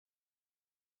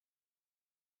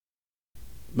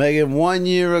Megan, 1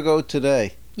 year ago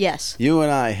today, Yes. you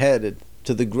and I headed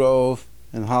to the Grove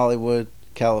in Hollywood,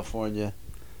 California.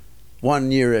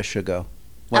 1 year-ish ago.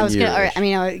 I was gonna. All right,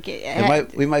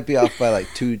 We might be off by like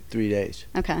 2-3 days.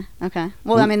 Okay.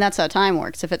 Well, I mean, that's how time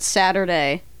works. If it's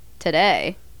Saturday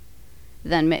today,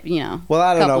 then Well,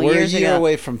 I don't know. couple We're a years year ago.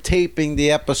 away from taping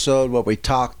the episode. What we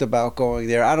talked about going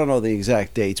there. I don't know the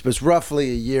exact dates, but it's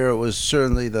roughly a year. It was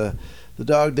certainly the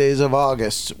dog days of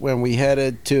August when we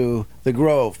headed to the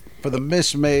Grove for the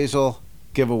Miss Maisel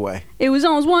giveaway. It was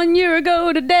almost 1 year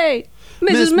ago today.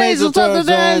 Miss Mrs. Maisel taught the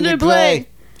band to play.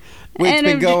 We've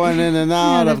been going in and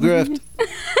out of grift.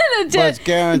 But it's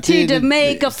guaranteed to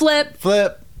make a flip.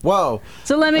 Whoa.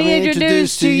 So let me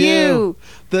introduce to you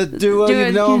the duo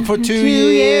you've known for 2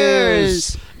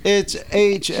 years. It's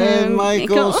H and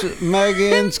Michael's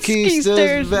Megan's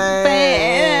Keister's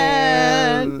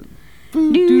band.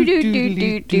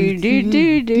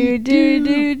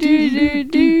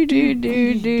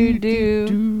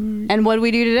 And what do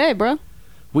we do today, bro?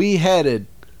 We headed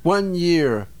 1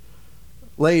 year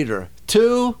later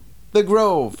to the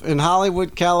Grove in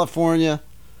Hollywood, California.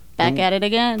 Back at it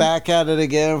again. Back at it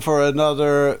again for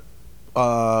another,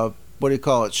 what do you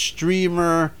call it,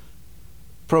 streamer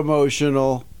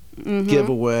promotional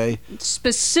giveaway.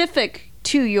 Specific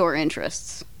to your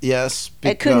interests. Yes,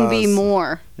 It couldn't be because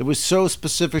more. It was so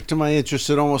specific to my interests,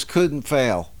 it almost couldn't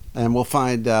fail. And we'll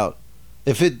find out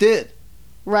if it did.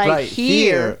 Right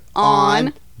here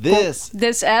on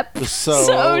this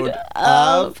episode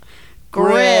of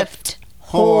Grift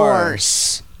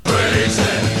Horse. Crazy,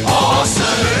 awesome.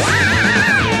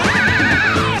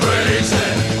 Crazy,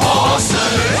 awesome.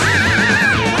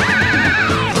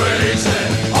 Crazy,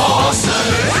 awesome.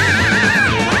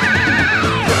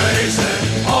 Crazy,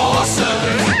 awesome.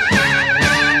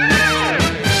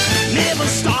 Never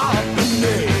stop and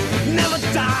they never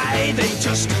die. They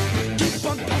just keep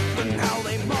on pumping how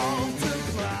they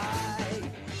multiply.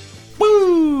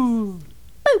 Woo! Boo,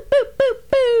 boo, boo,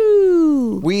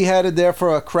 boo. We headed there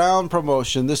for a Crown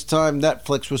promotion. This time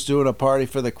Netflix was doing a party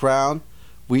for the Crown.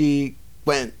 We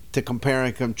went to compare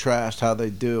and contrast how they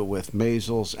do with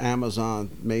Maisel's Amazon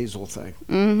Maisel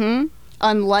thing.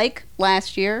 Unlike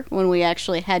last year when we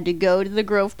actually had to go to the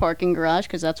Grove parking garage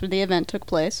because that's where the event took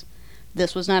place,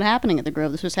 this was not happening at the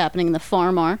Grove. This was happening in the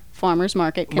Farmers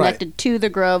Market connected to the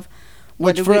Grove.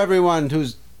 Which for everyone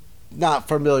who's not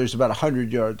familiar is about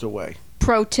 100 yards away.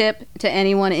 Pro tip to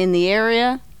anyone in the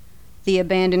area, the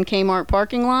abandoned Kmart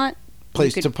parking lot.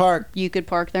 Place to park. You could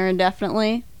park there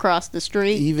indefinitely, cross the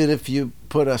street. Even if you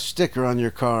put a sticker on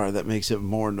your car, that makes it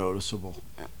more noticeable.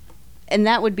 And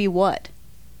that would be what?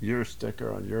 Your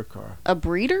sticker on your car. A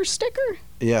breeder sticker?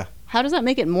 Yeah, How does that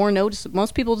make it more noticeable?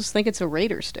 Most people just think it's a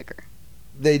Raider sticker.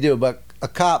 they do, but a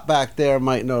cop back there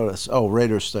might notice. Oh,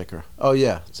 Raider sticker. Oh,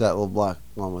 yeah, it's that little black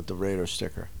one with the Raider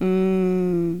sticker.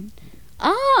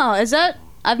 Oh, is that?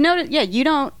 I've noticed. Yeah, you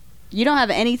don't have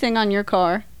anything on your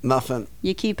car. Nothing.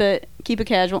 You keep it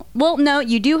casual. Well, no,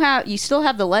 you do have. You still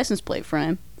have the license plate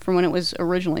frame from when it was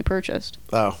originally purchased.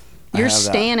 Oh, You're I have that.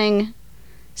 standing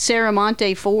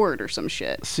Sierramonte Ford or some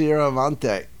shit. Sierra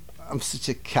Monte. I'm such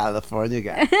a California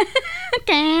guy.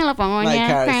 California My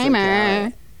car's so Kramer.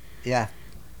 Cali. Yeah.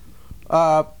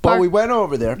 But we went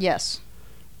over there, Yes.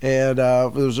 and there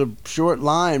was a short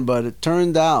line, but it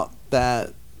turned out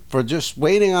that for just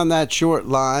waiting on that short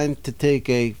line to take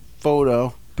a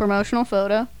photo, Promotional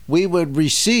photo. we would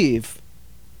receive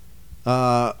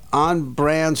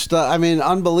on-brand stuff. I mean,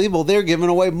 unbelievable. They're giving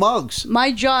away mugs.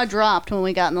 My jaw dropped when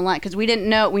we got in the line because we didn't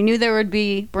know. We knew there would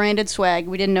be branded swag.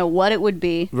 We didn't know what it would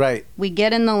be. Right. We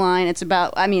get in the line. It's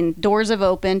about, doors have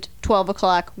opened, 12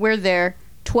 o'clock. We're there,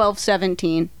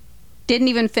 12:17. Didn't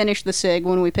even finish the SIG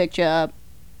when we picked you up.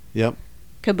 Yep.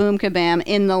 Kaboom, kabam,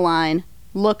 in the line.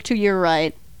 Look to your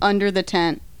right, under the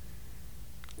tent.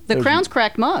 The There's- Crown's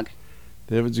cracked mug.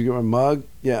 Did you get a mug?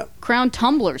 Yeah. Crown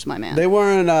tumblers, my man. They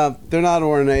weren't. They're not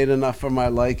ornate enough for my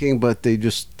liking, but they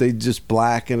just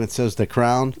black and it says the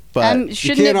Crown. But you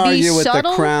shouldn't can't it be argue with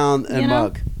subtle, the Crown and you know?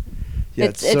 mug. Yeah,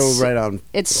 it's so right on.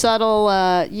 It's subtle.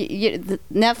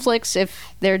 Netflix,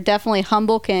 if they're definitely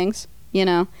humble kings,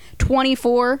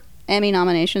 24 Emmy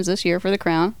nominations this year for The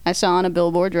Crown. I saw on a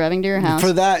billboard driving to your house.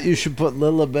 For that, you should put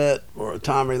Lilibet or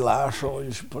Tommy Lashel.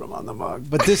 You should put them on the mug.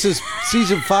 But this is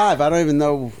season 5. I don't even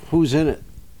know who's in it.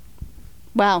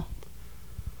 Wow.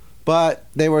 But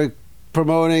they were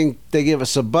promoting. They give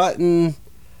us a button,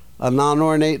 a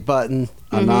non-ornate button,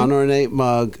 a non-ornate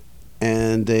mug,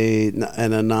 and a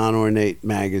non-ornate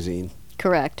magazine.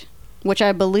 Correct. Which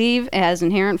I believe has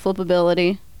inherent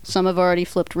flippability. Some have already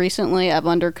flipped recently. I've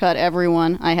undercut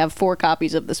everyone. I have 4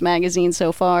 copies of this magazine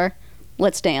so far.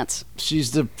 Let's dance.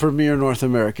 She's the premier North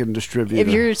American distributor. If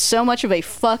you're so much of a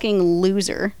fucking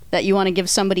loser that you want to give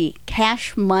somebody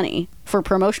cash money for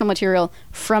promotional material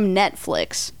from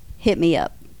Netflix, hit me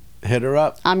up. Hit her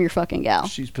up. I'm your fucking gal.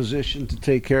 She's positioned to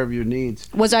take care of your needs.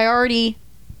 Was I already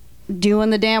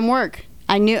doing the damn work?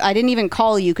 I didn't even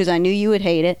call you because I knew you would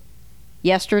hate it.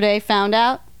 Yesterday, found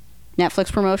out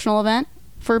Netflix promotional event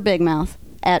for Big Mouth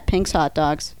at Pink's Hot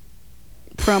Dogs.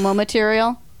 Promo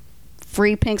material,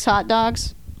 free Pink's Hot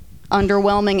Dogs,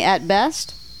 underwhelming at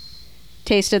best.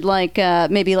 Tasted like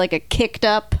maybe like a kicked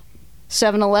up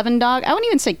 7-Eleven dog. I wouldn't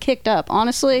even say kicked up,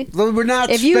 honestly. We're not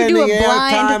If you spending do a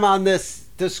blind- time on this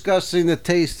discussing the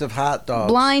taste of hot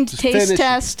dogs. Blind Just taste finish it.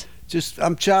 test.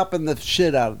 I'm chopping the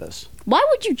shit out of this. Why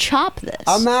would you chop this?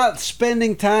 I'm not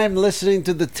spending time listening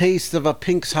to the taste of a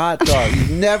Pink's hot dog.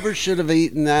 You never should have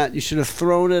eaten that. You should have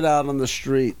thrown it out on the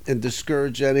street and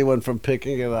discouraged anyone from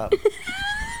picking it up.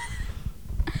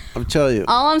 I'm telling you.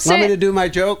 All I'm saying- Want me to do my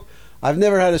joke? I've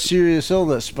never had a serious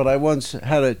illness, but I once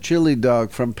had a chili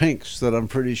dog from Pink's that I'm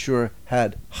pretty sure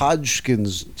had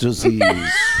Hodgkin's disease.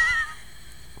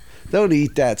 Don't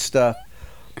eat that stuff.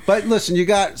 But listen, you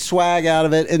got swag out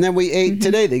of it, and then we ate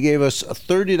today. They gave us a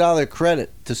 $30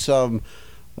 credit to some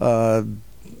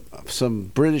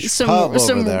British pub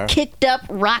over there. Kicked up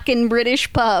rockin'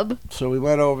 British pub. So we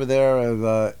went over there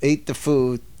and ate the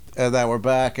food, and then we're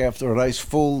back after a nice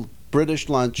full British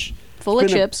lunch. Full of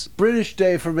Been a chips. British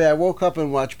day for me. I woke up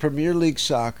and watched Premier League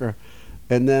soccer,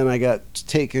 and then I got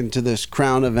taken to this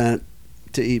Crown event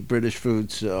to eat British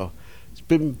food. So it's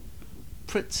been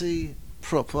pretty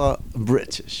proper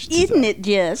British. Isn't it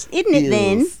just? Isn't it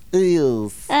then?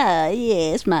 Yes. Ah,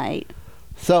 yes, mate.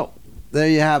 So there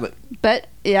you have it. But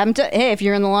yeah, hey, if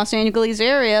you're in the Los Angeles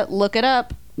area, look it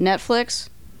up. Netflix,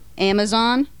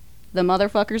 Amazon, the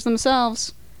motherfuckers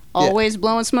themselves, always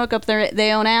blowing smoke up their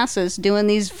own asses, doing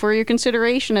these for your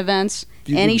consideration events.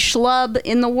 Any schlub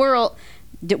in the world.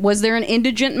 Was there an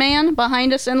indigent man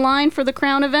behind us in line for the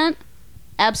Crown event?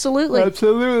 Absolutely.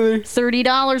 Absolutely.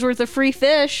 $30 worth of free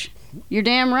fish. You're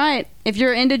damn right. If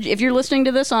you're listening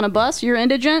to this on a bus, you're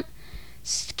indigent.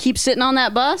 Keep sitting on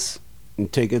that bus.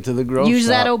 And take it to the grocery Use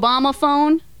that shop. Obama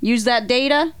phone. Use that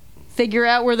data. Figure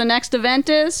out where the next event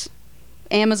is.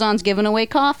 Amazon's giving away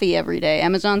coffee every day.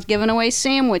 Amazon's giving away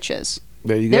sandwiches.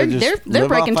 There you go. Just They're live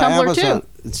breaking off of Tumblr Amazon. too.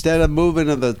 Instead of moving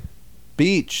to the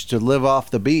beach to live off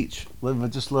the beach,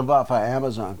 just live off of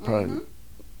Amazon. Probably.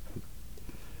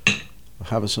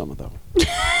 Have some of them.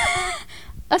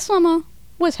 A summer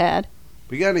was had.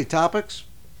 We got any topics?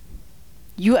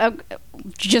 You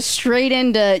just straight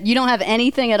into. You don't have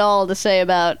anything at all to say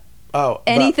about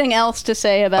anything else to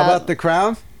say about the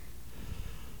Crown?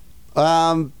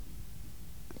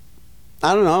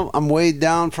 I don't know. I'm weighed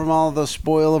down from all the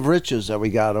spoil of riches that we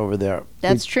got over there.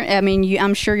 That's true. I mean,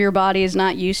 I'm sure your body is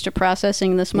not used to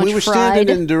processing this much We were fried. standing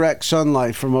in direct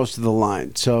sunlight for most of the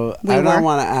line, so I don't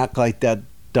want to act like that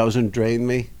doesn't drain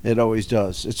me. It always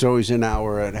does. It's always an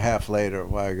hour and a half later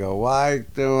where I go, why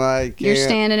do I can't You're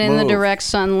standing in the move? direct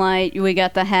sunlight. We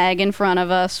got the hag in front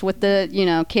of us with the,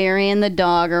 carrying the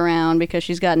dog around because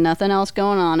she's got nothing else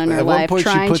going on in her At one life, point, she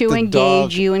trying put to the engage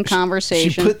dog- you in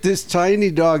conversation. She put this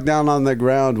tiny dog down on the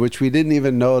ground, which we didn't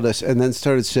even notice, and then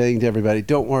started saying to everybody,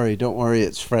 don't worry,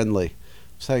 it's friendly.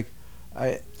 It's like,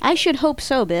 I should hope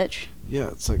so, bitch. yeah,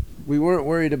 it's like, we weren't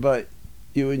worried about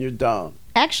you and your dog.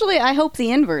 Actually, I hope the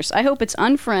inverse. I hope it's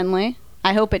unfriendly.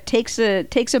 I hope it takes a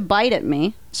bite at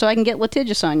me so I can get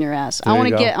litigious on your ass. I want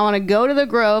to go to the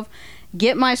Grove,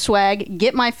 get my swag,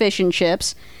 get my fish and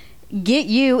chips, get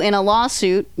you in a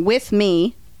lawsuit with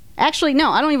me. Actually,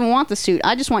 no, I don't even want the suit.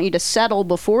 I just want you to settle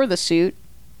before the suit.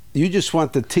 You just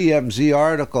want the TMZ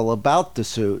article about the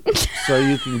suit so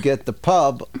you can get the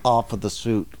pub off of the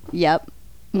suit. Yep,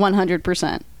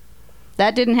 100%.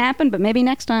 That didn't happen, but maybe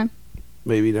next time.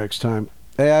 Maybe next time.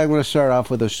 Hey, I'm going to start off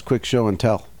with a quick show and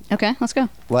tell. Okay, let's go.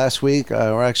 Last week,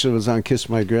 or actually it was on Kiss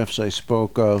My Griffs, I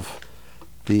spoke of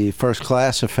the first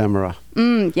class ephemera.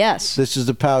 Yes. This is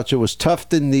the pouch. It was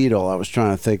Tuft and Needle I was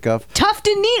trying to think of. Tuft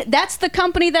and Needle. That's the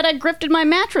company that I grifted my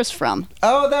mattress from.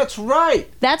 Oh, that's right.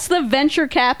 That's the venture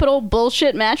capital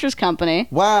bullshit mattress company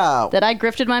Wow. that I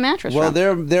grifted my mattress Well,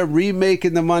 from. they're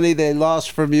remaking the money they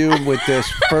lost from you with this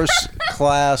first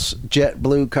class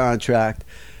JetBlue contract.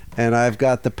 And I've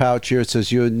got the pouch here. It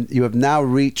says you have now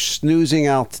reached snoozing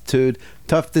altitude,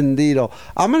 Tuft and Needle.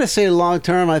 I'm going to say long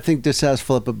term, I think this has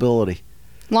flippability.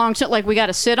 Long term, like we got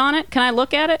to sit on it. Can I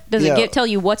look at it? Does Yeah. it tell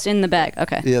you what's in the bag?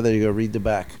 Okay. Yeah, there you go. Read the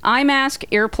back. Eye mask,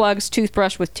 earplugs,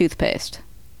 toothbrush with toothpaste.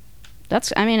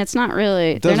 It's not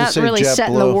really. It They're doesn't not say really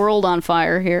setting the JetBlue. world on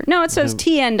fire here. No, it says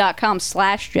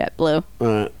tn.com/JetBlue. All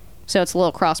right. So it's a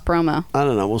little cross promo. I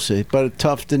don't know. We'll see. But a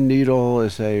Tufted Needle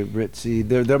is a ritzy.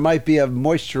 There might be a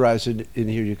moisturizer in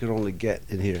here you can only get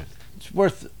in here. It's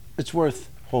worth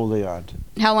holding on to.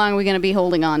 How long are we going to be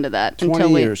holding on to that? 20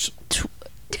 years.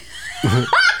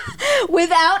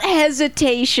 Without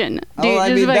hesitation. Dude,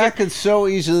 I mean, that could so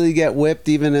easily get whipped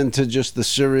even into just the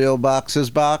cereal boxes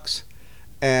box.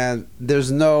 And there's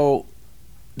no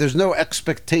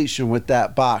expectation with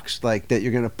that box like that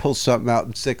you're going to pull something out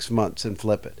in 6 months and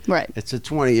flip it. Right. It's a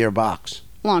 20-year box.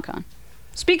 Long con.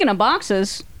 Speaking of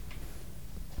boxes,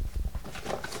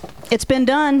 it's been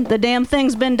done. The damn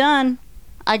thing's been done.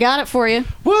 I got it for you.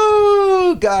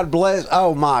 Woo! God bless.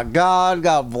 Oh, my God.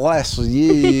 God bless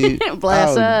you.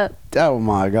 Bless up. Oh,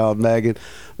 my God, Megan.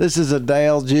 This is a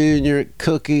Dale Jr.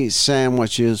 cookie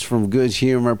sandwiches from Good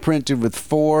Humor, printed with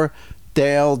 4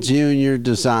 Dale Jr.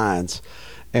 designs.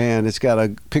 And it's got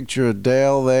a picture of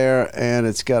Dale there, and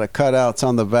it's got a cutouts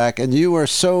on the back. And you were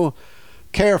so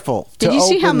careful to Did you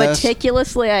see how open this.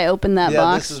 meticulously I opened that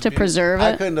box to preserve it?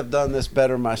 I couldn't have done this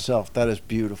better myself. That is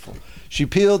beautiful. She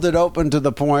peeled it open to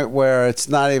the point where it's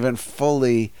not even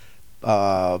fully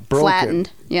broken.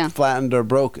 Flattened, yeah. Flattened or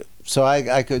broken. So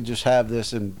I could just have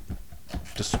this and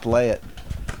display it.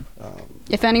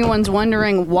 If anyone's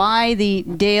wondering why the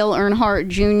Dale Earnhardt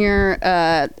Jr.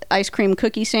 Ice cream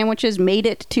cookie sandwiches made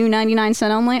it to 99¢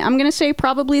 only, I'm going to say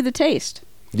probably the taste.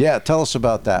 Yeah, tell us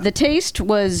about that. The taste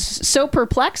was so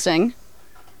perplexing,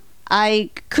 I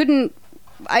couldn't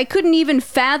even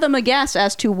fathom a guess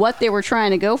as to what they were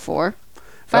trying to go for.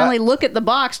 Finally, look at the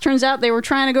box. Turns out they were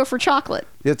trying to go for chocolate.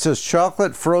 It says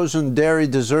chocolate frozen dairy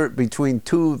dessert between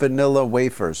 2 vanilla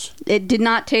wafers. It did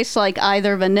not taste like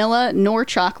either vanilla nor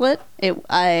chocolate.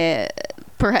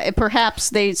 Perhaps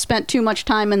they spent too much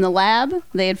time in the lab.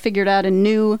 They had figured out a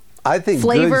new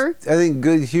flavor. I think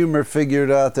Good Humor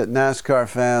figured out that NASCAR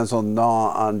fans will gnaw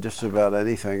on just about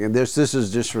anything, and this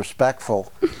is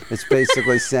disrespectful. It's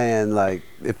basically saying like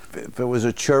if it was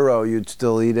a churro, you'd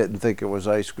still eat it and think it was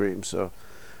ice cream. So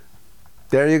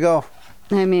there you go.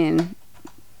 I mean,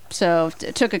 so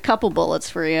it took a couple bullets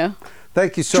for you.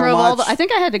 Thank you so much. I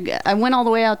think I went all the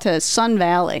way out to Sun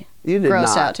Valley. You did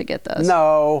Gross not. out to get those.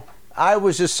 No, I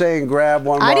was just saying grab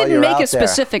one. I while didn't you're make out a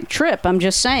specific trip. I'm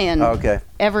just saying. Okay.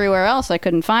 Everywhere else I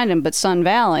couldn't find them, but Sun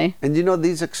Valley. And you know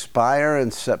these expire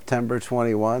in September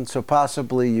 21, so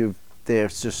possibly they're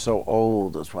just so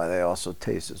old. That's why they also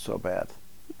tasted so bad.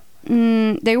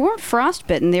 They weren't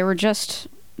frostbitten. They were just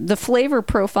the flavor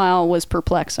profile was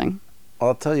perplexing.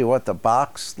 I'll tell you what, the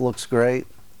box looks great,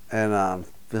 and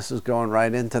this is going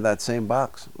right into that same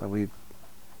box that we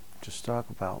just talked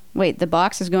about. Wait, the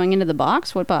box is going into the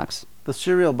box? What box? The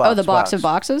cereal box. Oh, the box of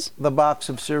boxes? The box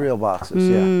of cereal boxes,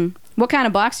 yeah. What kind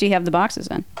of box do you have the boxes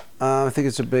in? I think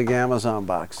it's a big Amazon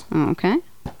box. Oh, okay.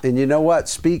 And you know what?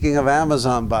 Speaking of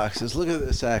Amazon boxes, look at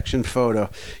this action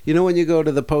photo. You know when you go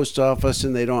to the post office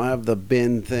and they don't have the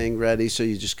bin thing ready, so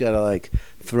you just got to like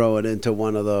throw it into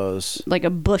one of those... Like a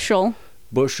bushel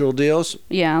deals?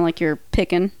 Yeah, like you're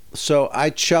picking. So I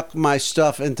chuck my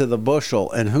stuff into the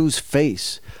bushel, and whose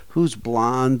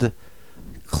blonde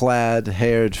clad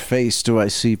haired face do I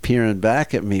see peering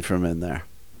back at me from in there?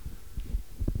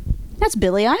 That's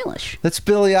Billie Eilish. That's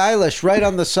Billie Eilish right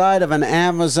on the side of an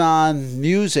Amazon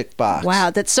music box. Wow,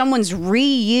 that someone's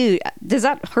reused. Does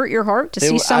that hurt your heart to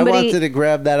see somebody? I wanted to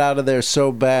grab that out of there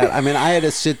so bad. I mean, I had to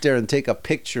sit there and take a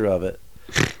picture of it.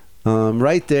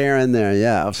 Right there and there,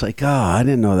 yeah. I was like, oh, I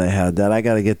didn't know they had that. I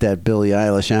got to get that Billie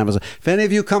Eilish Amazon. If any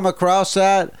of you come across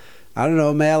that, I don't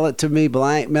know, mail it to me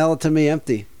blank, mail it to me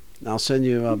empty. I'll send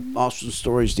you Austin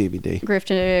Stories DVD.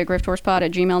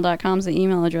 Grifthorspod@gmail.com is the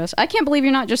email address. I can't believe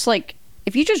you're not just like,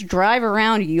 if you just drive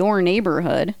around your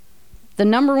neighborhood, the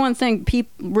number one thing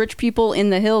rich people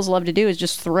in the hills love to do is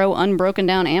just throw unbroken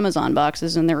down Amazon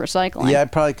boxes in their recycling. Yeah, I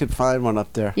probably could find one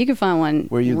up there. You could find one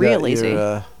where you real got easy.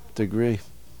 Your degree.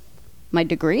 My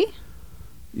degree?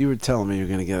 You were telling me you were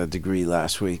going to get a degree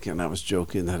last week, and I was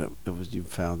joking that it was you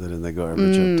found it in the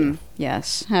garbage up there.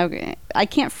 Yes. Okay. I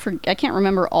can't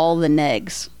remember all the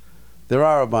negs. There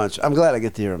are a bunch. I'm glad I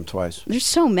get to hear them twice. There's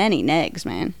so many negs,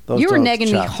 man. Those you were don't negging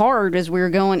me chop. hard as we were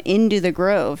going into the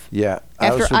Grove. Yeah.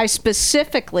 After I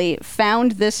specifically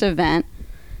found this event,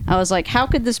 I was like, how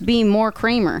could this be more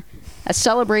Kramer? A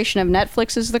celebration of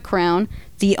Netflix's The Crown,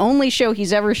 the only show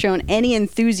he's ever shown any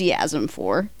enthusiasm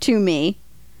for, to me.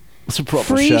 It's a proper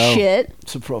Free show. shit.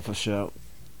 It's a proper show.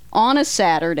 On a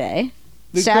Saturday.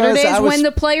 Because Saturday's when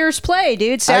the players play,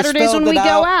 dude. Saturday's when we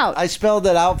go out. I spelled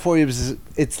it out for you because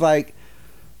it's like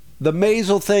the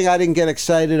Maisel thing I didn't get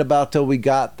excited about till we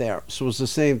got there. So it's the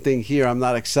same thing here. I'm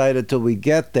not excited till we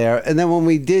get there. And then when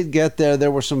we did get there,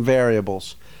 there were some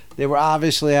variables. They were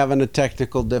obviously having a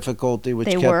technical difficulty, which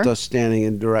They kept were. us standing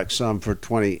in direct sun for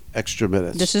 20 extra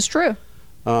minutes. This is true.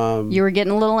 Um, You were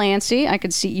getting a little antsy. I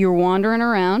could see you were wandering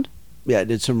around. yeah, I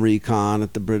did some recon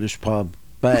at the British pub.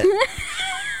 But,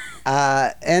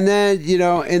 and then, you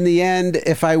know, in the end,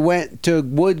 if I went to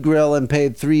Wood Grill and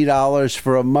paid $3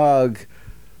 for a mug,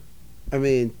 I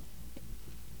mean,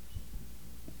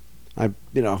 I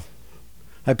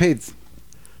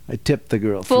tipped the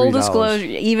girl $3. Full disclosure,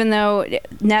 even though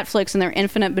Netflix and their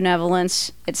infinite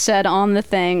benevolence, it said on the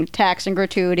thing, tax and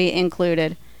gratuity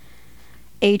included,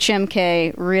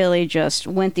 HMK really just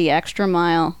went the extra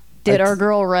mile, did our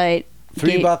girl right.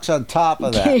 $3 on top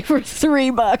of that. Gave her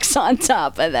 $3 on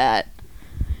top of that.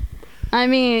 I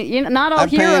mean, you know, not all I'm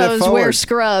paying it heroes wear forward.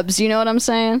 scrubs. You know what I'm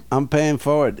saying? I'm paying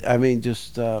forward. I mean,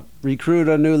 just recruit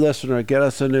a new listener, get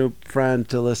us a new friend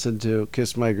to listen to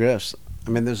Kiss My Griffs. I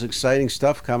mean, there's exciting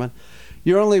stuff coming.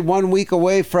 You're only 1 week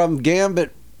away from Gambit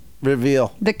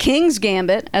reveal. The King's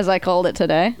Gambit, as I called it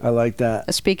today. I like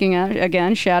that. Speaking of,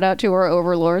 again, shout out to our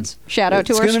overlords. Shout out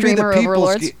to It's our gonna be the streamer People's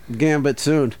overlords. Gambit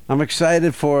soon. I'm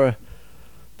excited for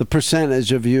the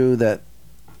percentage of you that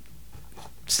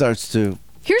starts to.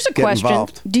 Here's a Get question: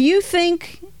 involved. Do you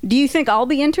think I'll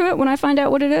be into it when I find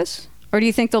out what it is, or do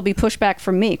you think there'll be pushback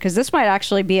from me? Because this might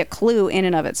actually be a clue in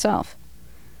and of itself.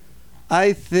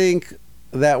 I think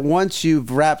that once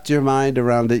you've wrapped your mind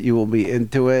around it, you will be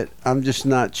into it. I'm just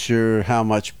not sure how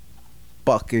much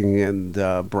bucking and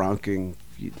bronking.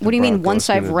 What do you mean? Bronco's Once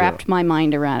I've gonna do. wrapped my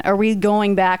mind around, are we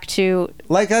going back to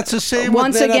Like that's the same.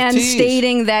 once with again NFTs.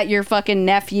 stating that your fucking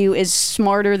nephew is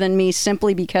smarter than me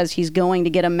simply because he's going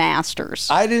to get a master's?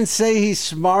 I didn't say he's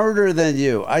smarter than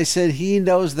you. I said he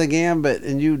knows the gambit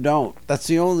and you don't. That's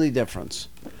the only difference.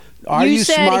 Are you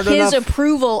said smart his enough?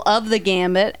 approval of the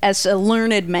gambit as a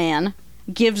learned man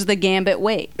gives the gambit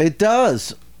weight. It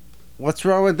does. What's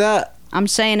wrong with that? I'm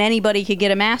saying anybody could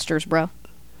get a master's, bro.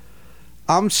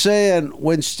 I'm saying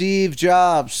when Steve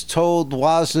Jobs told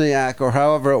Wozniak, or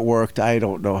however it worked, I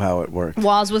don't know how it worked.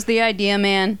 Woz was the idea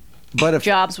man. But if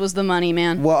Jobs was the money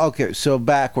man. well, okay, so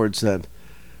backwards then.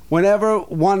 Whenever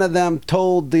one of them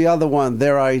told the other one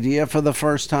their idea for the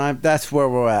first time, that's where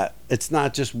we're at. It's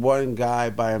not just one guy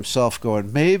by himself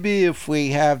going, maybe if we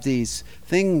have these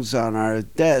things on our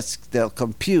desk, they'll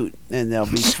compute and they'll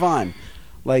be fun.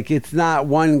 Like, it's not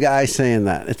one guy saying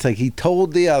that. It's like he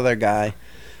told the other guy.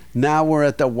 Now we're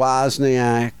at the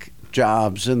Wozniak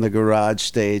Jobs in the garage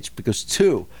stage because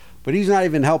two. But he's not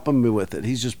even helping me with it.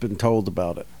 He's just been told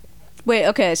about it. Wait,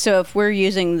 okay, so if we're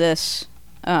using this,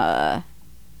 okay,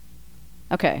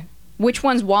 which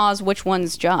one's Woz, which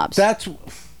one's Jobs? That's.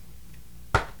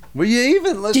 Were you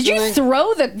even listening? Did you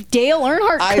throw the Dale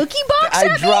Earnhardt cookie box I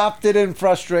at me? dropped it in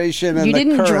frustration, and You the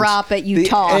didn't currents- drop it, you the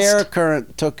tossed. air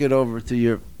current took it over to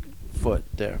your foot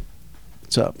there.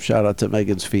 What's up? Shout out to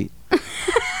Megan's feet.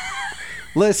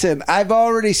 Listen, I've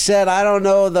already said I don't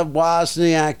know the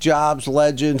Wozniak Jobs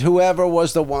legend, whoever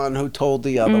was the one who told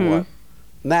the other one.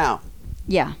 Now,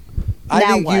 Yeah. I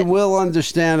Now think what? you will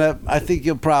understand it. I think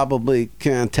you'll probably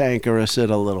cantankerous it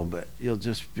a little bit. You'll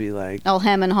just be like, I'll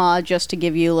hem and haw just to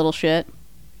give you a little shit.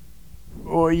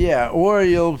 or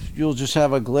you'll just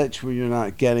have a glitch where you're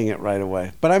not getting it right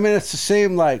away. But I mean, it's the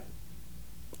same. Like,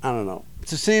 I don't know.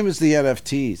 It's the same as the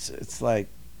NFTs. It's like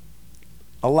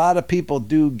a lot of people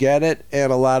do get it,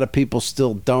 and a lot of people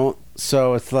still don't.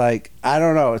 So it's like, I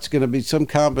don't know. It's going to be some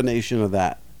combination of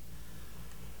that.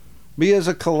 Me as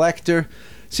a collector.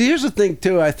 See, here's the thing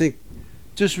too. I think,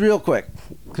 just real quick,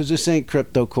 because this ain't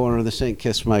Crypto Corner. This ain't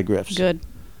Kiss My Griffs. Good.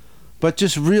 But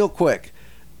just real quick,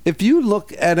 if you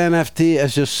look at NFT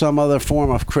as just some other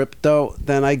form of crypto,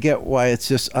 then I get why it's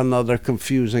just another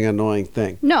confusing, annoying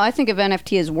thing. No, I think if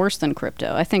NFT is worse than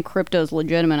crypto. I think crypto is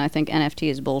legitimate. I think NFT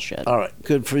is bullshit. All right,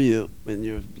 good for you and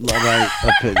your Luddite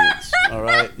opinions. All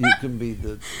right, you can be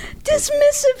the.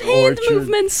 Dismissive hand Orchard.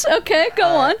 movements. Okay, go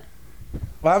on.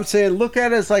 Well, I'm saying look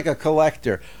at it as like a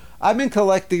collector. I've been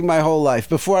collecting my whole life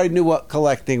before I knew what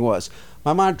collecting was.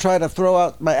 My mom tried to throw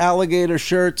out my alligator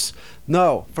shirts.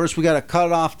 No, first we got to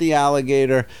cut off the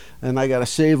alligator, and I got to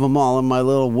save them all in my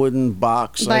little wooden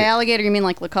box. By alligator, you mean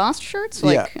like Lacoste shirts?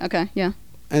 Like, Yeah. Okay, yeah.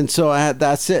 And so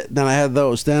that's it. Then I had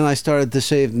those. Then I started to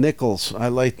save nickels. I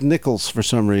liked nickels for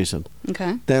some reason.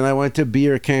 Okay. Then I went to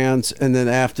beer cans, and then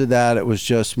after that, it was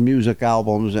just music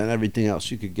albums and everything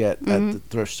else you could get at the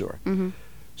thrift store.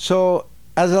 So,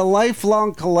 as a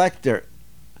lifelong collector,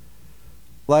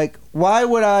 like, why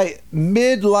would I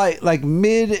mid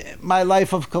my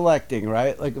life of collecting,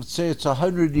 right? Like, let's say it's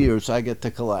 100 years I get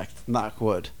to collect, knock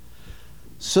wood.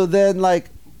 So then, like,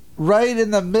 right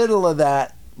in the middle of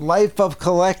that life of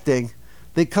collecting,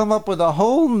 they come up with a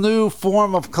whole new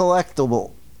form of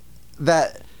collectible.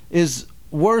 that is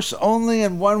worse only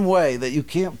in one way, that you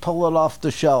can't pull it off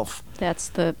the shelf. That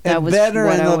And was better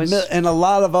what in, I was. in a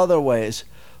lot of other ways.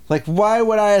 Like, why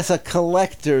would I, as a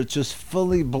collector, just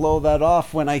fully blow that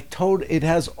off when it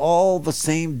has all the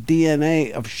same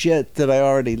DNA of shit that I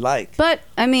already like? But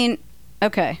I mean,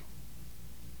 okay.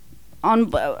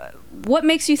 What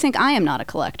makes you think I am not a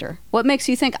collector? What makes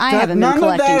you think I haven't been None of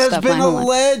collecting that has stuff been my whole life?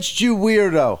 alleged, you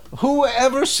weirdo.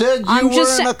 Whoever said I'm you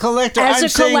just weren't a collector? as I'm a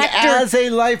saying collector- as a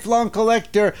lifelong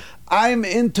collector, I'm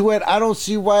into it. I don't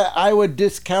see why I would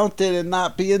discount it and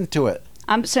not be into it.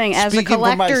 I'm saying as a Speaking for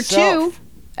collector myself. too.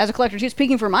 As a collector too,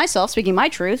 speaking for myself, speaking my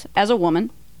truth as a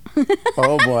woman.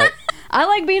 Oh boy. I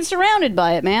like being surrounded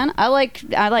by it, man. I like picking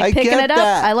get it up.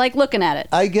 that. I like looking at it.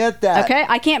 I get that. Okay,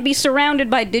 I can't be surrounded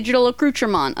by digital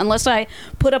accoutrement unless I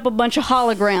put up a bunch of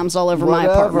holograms all over my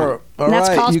apartment. All And that's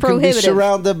right. cost You can be prohibitive.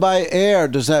 surrounded by air.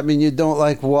 Does that mean you don't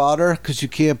like water because you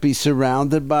can't be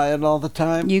surrounded by it all the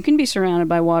time? You can be surrounded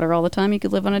by water all the time. You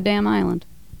could live on a damn island.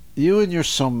 You and your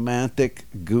semantic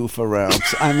goof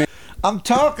arounds. I mean, I'm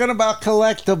talking about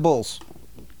collectibles.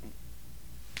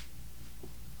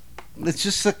 It's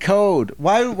just a code.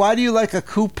 Why do you like a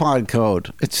coupon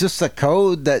code? It's just a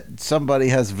code that somebody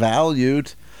has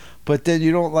valued, but then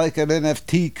you don't like an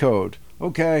NFT code.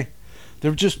 Okay.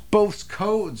 They're just both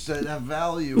codes that have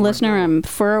value. Listener, I'm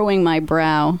furrowing my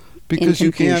brow because in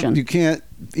you confusion. can't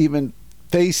even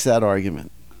face that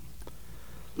argument.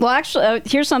 Well, actually,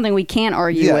 here's something we can't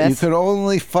argue Yeah, with. you could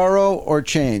only furrow or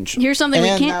change. Here's something we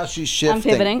And can't. now she's shifting. I'm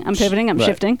pivoting. I'm Right.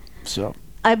 shifting. So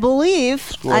I believe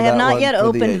Score I have that not one yet for the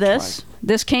opened H this.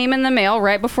 This came in the mail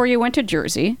right before you went to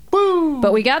Jersey. Boom!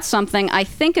 But we got something. I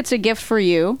think it's a gift for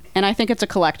you, and I think it's a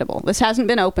collectible. This hasn't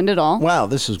been opened at all. Wow,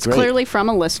 this is It's great. clearly from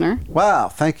a listener. Wow,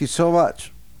 thank you so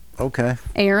much. Okay,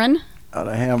 Aaron, out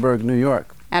of Hamburg, New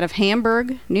York. out of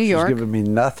Hamburg, New York. She's given me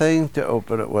nothing to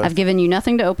open it with. I've given you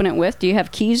nothing to open it with. Do you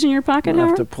have keys in your pocket, I have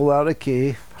Howard? to pull out a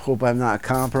key. Hope I'm not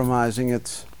compromising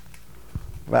its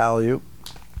value.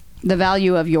 The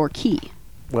value of your key.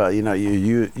 Well, you know,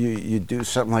 you do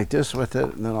something like this with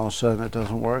it, and then all of a sudden it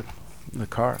doesn't work in the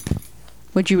car.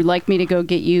 Would you like me to go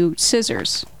get you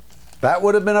scissors? That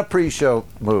would have been a pre-show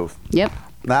move. Yep.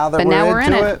 Now that But we're now we're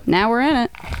in into it. Now we're in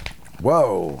it.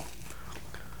 Whoa.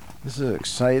 This is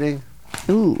exciting.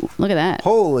 Ooh, look at that.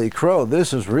 Holy crow,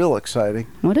 this is real exciting.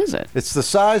 What is it? It's the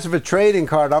size of a trading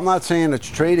card. I'm not saying it's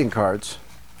trading cards.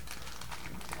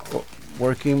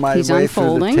 Working my He's way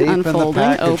unfolding, through the tape and the unfolding,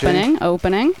 packaging.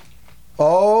 opening.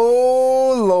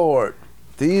 Oh, Lord.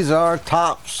 These are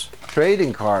Topps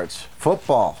trading cards.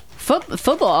 Football.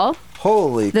 Football.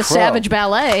 Holy The crow. Savage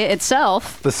Ballet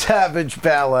itself. The Savage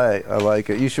Ballet. I like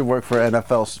it. You should work for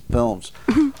NFL Films.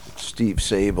 Steve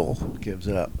Sable gives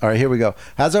it up. All right, here we go.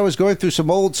 As I was going through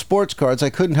some old sports cards, I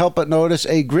couldn't help but notice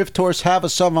a Grift Horse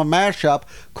Havasumma mashup,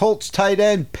 Colts tight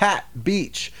end Pat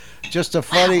Beach. Just a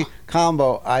funny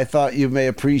combo I thought you may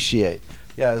appreciate.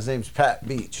 Yeah, his name's Pat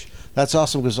Beach. That's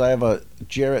awesome because I have a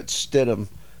Jarrett Stidham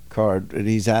card, and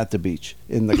he's at the beach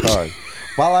in the card.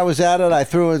 While I was at it, I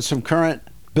threw in some current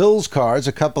Bills cards,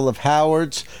 a couple of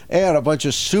Howards, and a bunch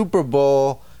of Super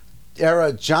Bowl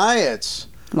era Giants.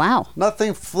 Wow.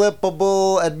 Nothing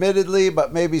flippable, admittedly,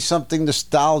 but maybe something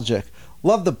nostalgic.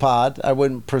 Love the pod. I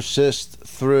wouldn't persist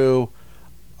through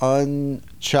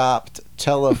unchopped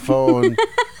telephone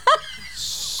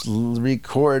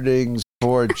recordings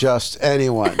for just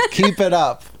anyone. Keep it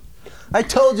up. I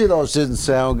told you those didn't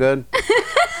sound good.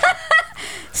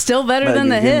 Still better Man, than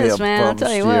the you give me his, a man. I'll bum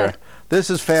tell you steer. what. This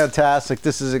is fantastic.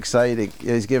 This is exciting.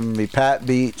 He's giving me Pat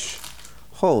Beach.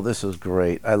 Oh, this is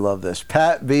great. I love this.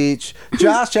 Pat Beach.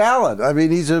 Josh Allen. I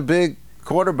mean, he's a big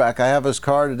quarterback. I have his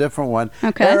card, a different one.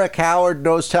 Okay. Eric Howard,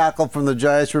 nose tackle from the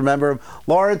Giants. Remember him?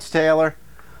 Lawrence Taylor,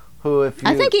 who if you...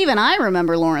 I think even I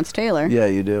remember Lawrence Taylor. Yeah,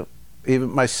 you do. Even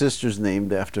my sister's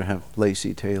named after him,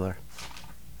 Lacey Taylor.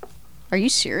 Are you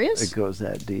serious? It goes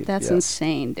that deep. That's yeah.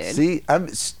 insane, dude. See,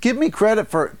 give me credit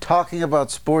for talking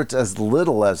about sports as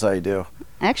little as I do.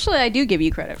 Actually, I do give you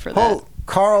credit for that. Oh,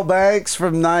 Carl Banks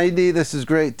from 90. This is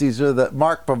great. These are the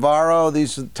Mark Bavaro.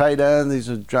 These are tight end. These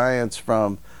are Giants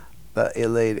from the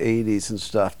late 80s and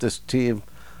stuff. This team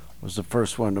was the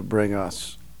first one to bring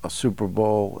us a Super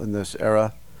Bowl in this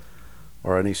era,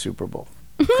 or any Super Bowl.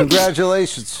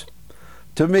 Congratulations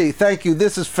to me. Thank you.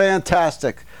 This is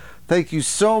fantastic. Thank you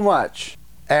so much,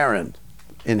 Aaron,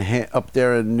 up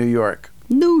there in New York.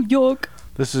 New York.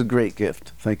 This is a great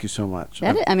gift. Thank you so much.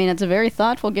 I mean, it's a very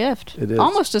thoughtful gift. It is.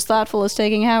 Almost as thoughtful as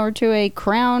taking Howard to a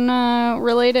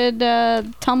Crown-related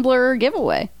tumbler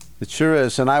giveaway. It sure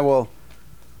is, and I will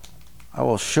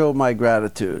show my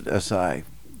gratitude as I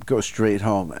go straight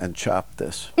home and chop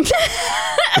this.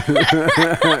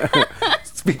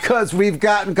 It's because we've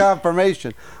gotten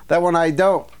confirmation that when I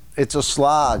don't, it's a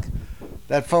slog.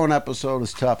 That phone episode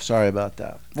is tough. Sorry about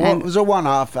that. Well, it was a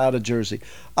one-off out of Jersey.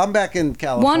 I'm back in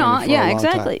California. One-off, for a yeah, long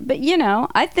exactly. time. But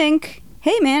I think,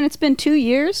 hey man, it's been 2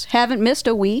 years. Haven't missed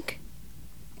a week.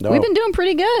 No, We've been doing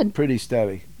pretty good. pretty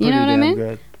steady. You know what I Pretty mean? damn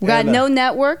good. We got And, no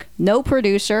network, no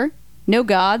producer, no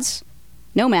gods,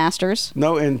 no masters,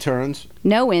 no interns,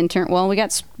 no intern. Well, we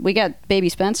got baby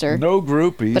Spencer, no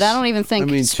groupies. but I don't even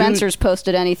think Spencer's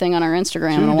posted anything on our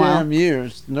Instagram in a two while. damn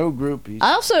years, no groupies.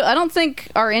 I don't think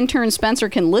our intern Spencer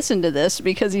can listen to this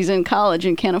because he's in college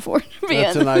and can't afford to be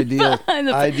That's an ideal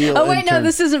Oh wait, no, intern.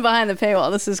 this isn't behind the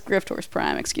paywall. This is Grift Horse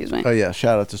Prime. Excuse me. Oh yeah,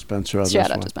 shout out to Spencer on this Shout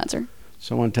out one. to Spencer.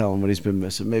 Someone tell him what he's been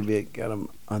missing. Maybe I got him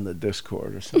on the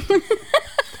Discord or something.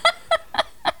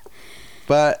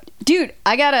 But Dude,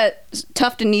 I got a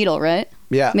Tuft and Needle, right?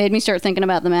 yeah, Made me start thinking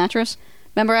about the mattress.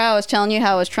 Remember how I was telling you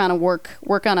how I was trying to work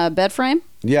on a bed frame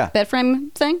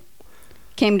thing?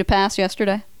 Came to pass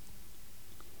yesterday.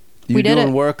 you we did doing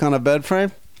it. work on a bed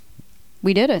frame?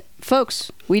 We did it.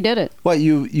 Folks, we did it. What,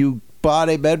 you bought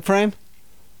a bed frame?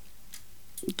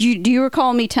 Do you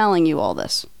recall me telling you all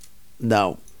this?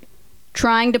 No.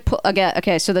 Trying to put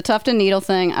okay, so the Tuft and Needle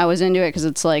thing, I was into it because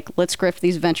it's like, let's grift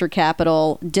these venture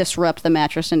capital, disrupt the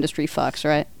mattress industry fucks,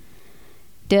 right?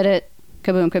 Did it.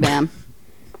 Kaboom, kabam.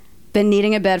 Been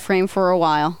needing a bed frame for a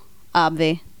while,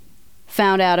 obvi.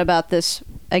 Found out about this,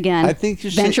 again, I think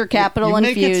you venture capital you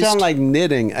make infused. it sound like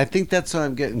knitting. I think that's why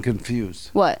I'm getting confused.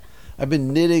 What? I've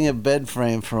been knitting a bed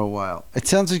frame for a while. It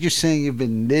sounds like you're saying you've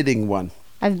been knitting one.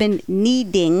 I've been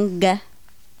needing.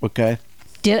 Okay.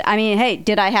 Did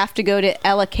I have to go to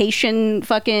allocation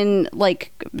fucking,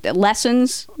 like,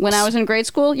 lessons when I was in grade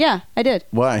school? Yeah, I did.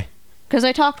 Why? Because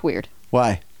I talked weird.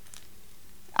 Why?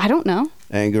 I don't know.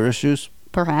 Anger issues?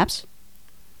 Perhaps.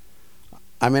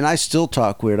 I mean, I still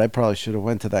talk weird. I probably should have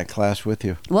went to that class with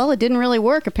you. Well, it didn't really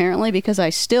work, apparently, because I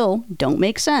still don't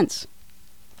make sense.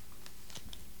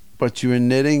 But you were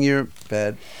knitting your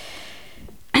bed.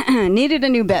 Needed a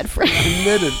new bed frame.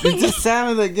 Knitted. It just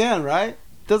sounded again, right?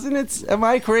 Doesn't it? Am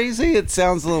I crazy? It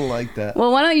sounds a little like that.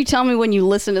 Well, why don't you tell me when you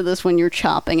listen to this when you're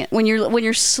chopping it, when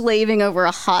you're slaving over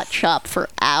a hot chop for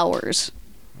hours.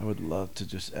 I would love to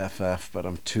just FF, but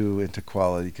I'm too into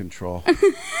quality control.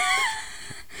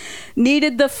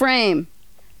 Needed the frame.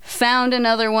 Found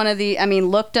another one of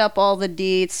looked up all the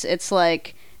deets. It's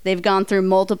like they've gone through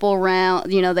multiple rounds.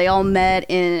 They all met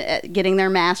in getting their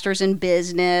masters in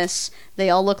business. They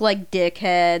all look like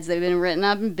dickheads. They've been written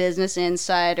up in Business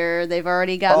Insider. They've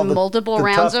already gotten multiple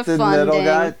rounds of Tuft and Needle funding.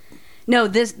 guy? No,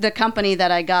 the company that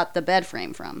I got the bed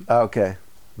frame from. Okay.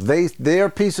 They are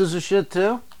pieces of shit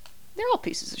too? They're all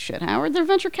pieces of shit, Howard. They're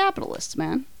venture capitalists,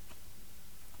 man.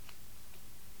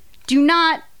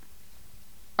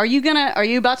 Are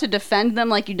you about to defend them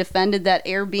like you defended that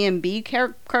Airbnb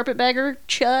carpetbagger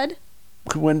chud?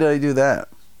 When did I do that?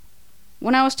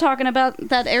 When I was talking about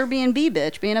that Airbnb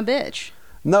bitch being a bitch.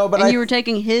 No, but you were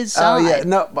taking his side. Oh yeah,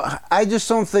 no, but I just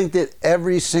don't think that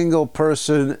every single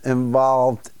person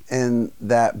involved in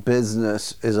that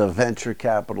business is a venture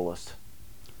capitalist.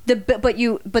 But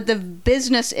the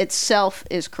business itself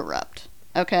is corrupt,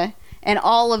 okay? And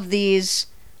all of these,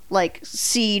 like,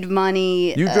 seed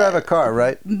money. You drive a car,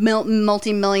 right?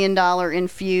 Multi-million-dollar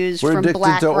infused We're from addicted to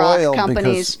BlackRock oil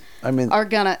companies because, are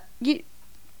gonna.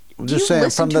 I'm Do just you saying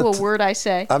listen from to a word I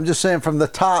say? I'm just saying from the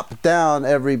top down,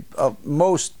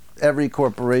 most every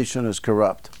corporation is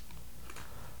corrupt.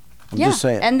 I'm just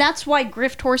saying. And that's why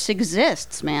Grift Horse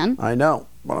exists, man. I know,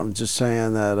 but I'm just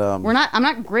saying that. I'm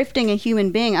not grifting a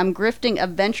human being. I'm grifting a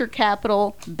venture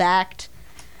capital backed.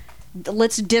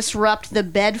 Let's disrupt the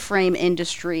bed frame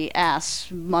industry, ass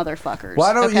motherfuckers.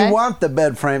 Why don't okay? you want the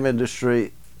bed frame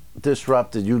industry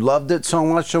disrupted? You loved it so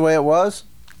much the way it was.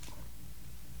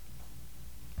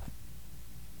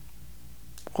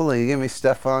 Well, you give me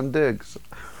Stefan Diggs.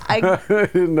 I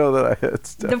didn't know that I had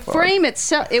Stefan. The frame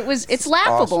itself, it's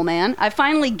laughable, awesome. man. I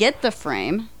finally get the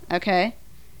frame. Okay,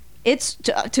 it's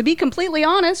to be completely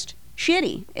honest,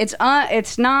 shitty. It's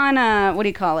non what do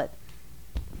you call it?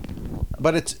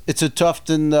 But it's a Tuft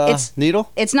and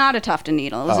Needle. It's not a Tuft and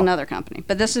Needle. It was Oh. another company.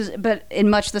 But in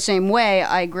much the same way,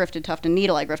 I grifted Tuft and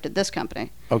Needle. I grifted this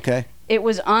company. Okay. It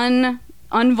was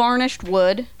unvarnished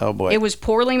wood. Oh boy. It was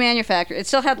poorly manufactured. It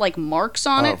still had like marks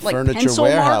on it, like furniture pencil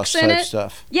warehouse marks in type it.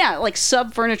 stuff. Yeah, like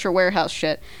sub furniture warehouse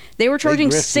shit. They were charging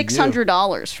grifted you.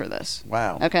 $600 for this.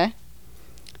 Wow. Okay.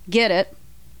 Get it.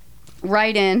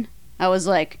 Right in. I was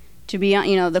like, to be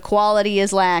honest, the quality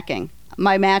is lacking.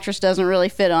 My mattress doesn't really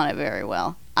fit on it very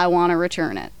well. I want to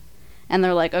return it. And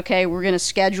they're like, okay, we're going to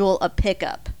schedule a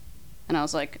pickup. And I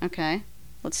was like, okay,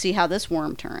 let's see how this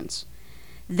worm turns.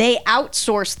 They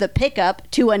outsourced the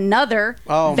pickup to another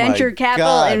venture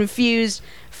capital infused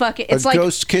fucking. It's like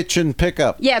ghost kitchen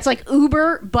pickup. Yeah, it's like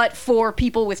Uber, but for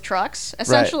people with trucks,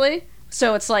 essentially. Right.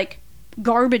 So it's like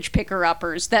garbage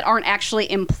picker-uppers that aren't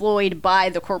actually employed by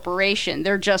the corporation.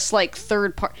 They're just like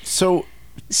third party. So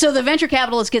the venture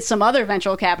capitalists get some other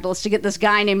venture capitalists to get this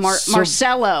guy named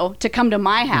Marcelo to come to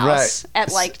my house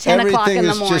at like 10 o'clock in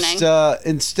the morning. Everything is just,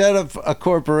 instead of a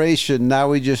corporation, now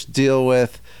we just deal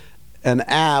with an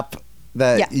app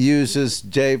that uses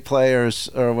day players,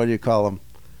 or what do you call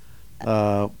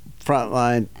them?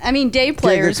 Frontline. I mean, day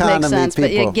players make sense,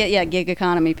 people. But gig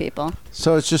economy people.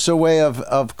 So it's just a way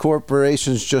of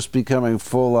corporations just becoming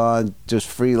full on, just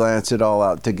freelance it all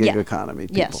out to gig economy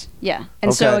people. Yes, yeah.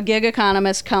 And so a gig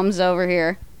economist comes over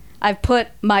here. I've put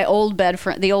my old bed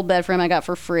frame, the old bed frame I got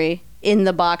for free, in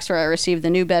the box where I received the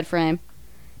new bed frame,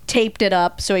 taped it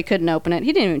up so he couldn't open it.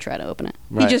 He didn't even try to open it.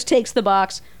 Right. He just takes the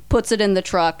box, puts it in the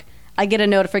truck. I get a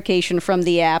notification from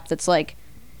the app that's like,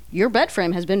 your bed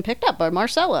frame has been picked up by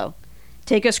Marcelo.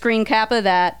 Take a screen cap of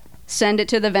that, send it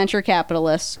to the venture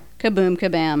capitalists. Kaboom,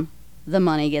 kabam. The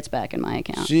money gets back in my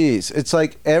account. Jeez, it's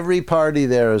like every party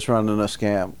there is running a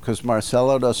scam because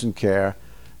Marcelo doesn't care.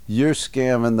 You're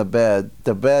scamming the bed.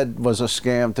 The bed was a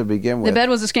scam to begin with. The bed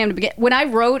was a scam to begin. When I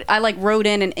wrote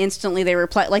in and instantly they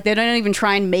replied. Like, they don't even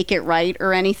try and make it right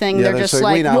or anything. Yeah, they're just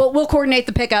like, we'll coordinate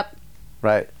the pickup.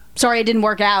 Right. Sorry, it didn't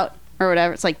work out. Or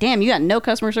whatever. It's like, damn, you got no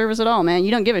customer service at all, man.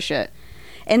 You don't give a shit.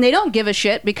 And they don't give a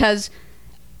shit because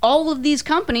all of these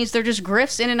companies, they're just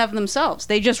grifts in and of themselves.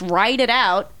 They just ride it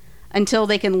out until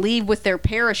they can leave with their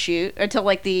parachute, until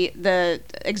like the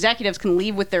executives can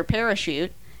leave with their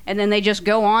parachute, and then they just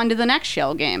go on to the next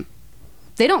shell game.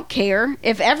 They don't care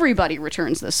if everybody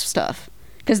returns this stuff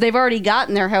because they've already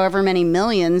gotten their however many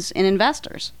millions in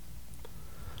investors.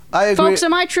 I agree. Folks,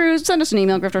 am I true? Send us an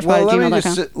email,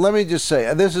 grifterspod@gmail.com. Let me just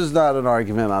say, this is not an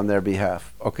argument on their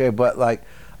behalf, okay? But, like,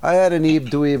 I had an Ebe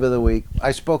Dweeb of the week.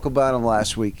 I spoke about him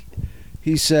last week.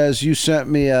 He says, you sent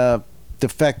me a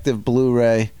defective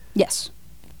Blu-ray. Yes.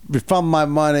 Refund my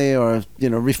money or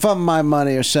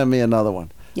send me another one.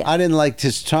 Yeah. I didn't like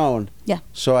his tone. Yeah.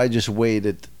 So I just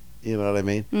waited. You know what I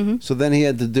mean? Mm-hmm. So then he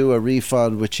had to do a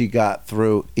refund, which he got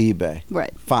through eBay.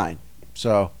 Right. Fine.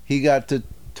 So he got to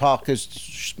talk his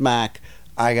smack.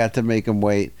 I got to make him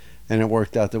wait, and it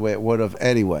worked out the way it would have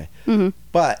anyway. Mm-hmm.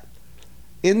 But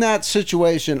in that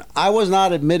situation, I was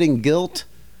not admitting guilt,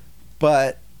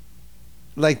 but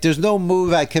like there's no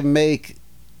move I can make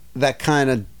that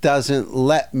kind of doesn't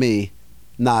let me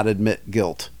not admit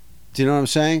guilt. Do you know what I'm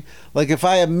saying? Like if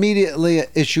I immediately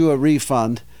issue a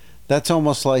refund, that's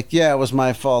almost like, yeah, it was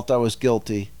my fault, I was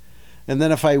guilty. And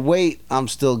then if I wait, I'm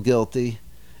still guilty.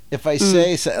 If I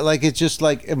say, like, it's just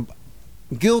like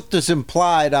guilt is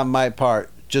implied on my part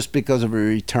just because of a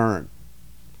return.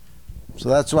 So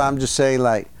that's why I'm just saying,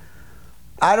 like,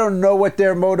 I don't know what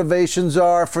their motivations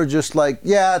are for just like,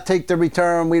 yeah, take the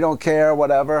return, we don't care,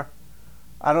 whatever.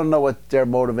 I don't know what their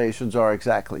motivations are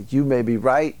exactly. You may be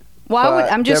right. Well,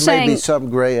 I'm just saying, there may be some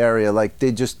gray area. Like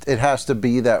it has to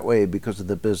be that way because of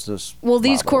the business. Well,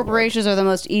 these corporations are the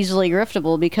most easily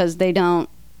griftable because they don't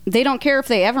care if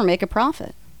they ever make a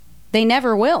profit. They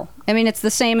never will. I mean, it's the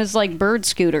same as like bird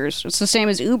scooters. It's the same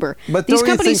as Uber. But these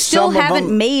companies still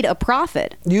haven't made a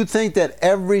profit. You think that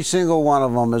every single one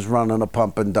of them is running a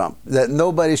pump and dump? That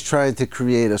nobody's trying to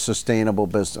create a sustainable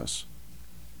business?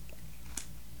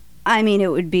 I mean, it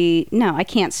would be... No, I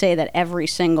can't say that every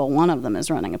single one of them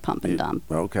is running a pump and dump.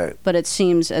 Okay. But it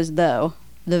seems as though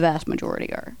the vast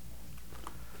majority are.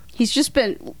 He's just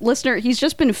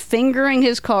been fingering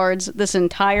his cards this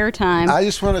entire time. I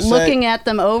just want to say... Looking at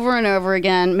them over and over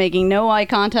again, making no eye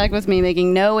contact with me,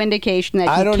 making no indication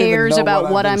that he cares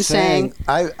about what I'm saying.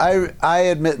 I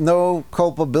admit no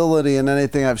culpability in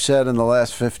anything I've said in the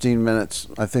last 15 minutes.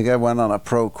 I think I went on a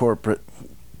pro-corporate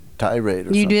tirade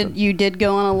or something. You did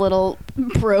go on a little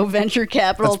pro-venture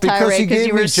capital tirade because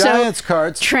you were so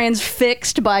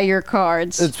transfixed by your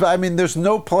cards. There's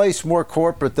no place more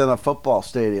corporate than a football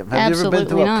stadium. Have you ever been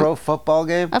to a pro football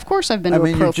game? Of course I've been to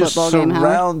a pro football game, you're just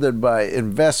surrounded by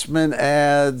investment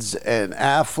ads and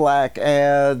Aflac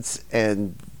ads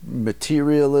and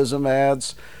materialism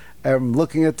ads. I'm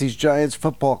looking at these Giants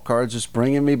football cards. It's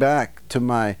bringing me back to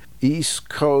my East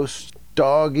Coast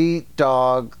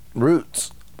dog-eat-dog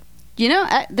roots. You know,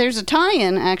 there's a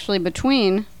tie-in, actually,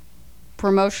 between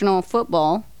promotional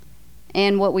football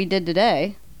and what we did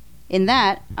today. In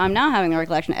that, I'm now having the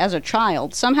recollection, as a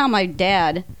child, somehow my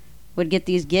dad would get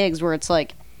these gigs where it's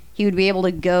like he would be able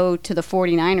to go to the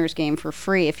 49ers game for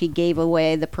free if he gave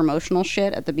away the promotional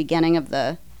shit at the beginning of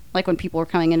the like when people were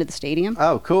coming into the stadium.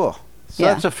 Oh, cool. So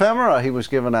Yeah. that's ephemera he was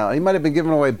giving out. He might have been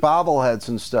giving away bobbleheads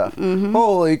and stuff. Mm-hmm.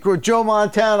 Holy Joe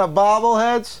Montana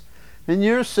bobbleheads, and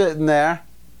you're sitting there.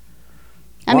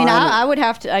 I mean, Why- I would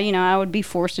have to, I would be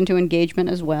forced into engagement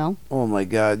as well. Oh my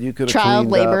God, you could have Child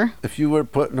cleaned labor. up. If you were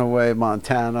putting away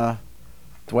Montana,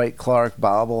 Dwight Clark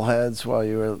bobbleheads while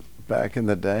you were back in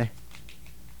the day.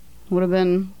 Would have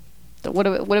been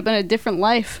a different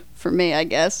life for me, I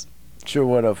guess. Sure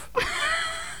would have.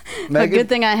 A good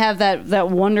thing I have that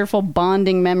wonderful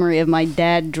bonding memory of my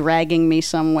dad dragging me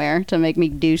somewhere to make me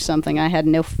do something I had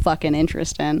no fucking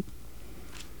interest in.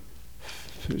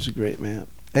 He was a great man.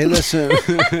 Hey, listen.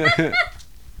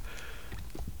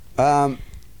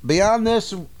 Beyond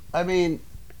this, I mean,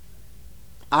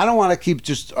 I don't want to keep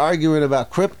just arguing about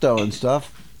crypto and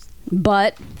stuff.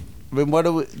 But I mean, what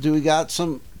do we got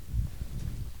some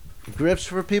grifts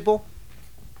for people?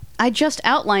 I just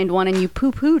outlined one and you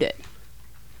poo-pooed it.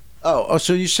 Oh,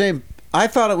 so you're saying I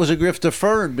thought it was a grift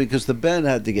deferred because the bed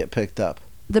had to get picked up.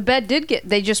 The bed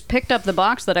they just picked up the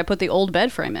box that I put the old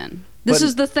bed frame in. This But-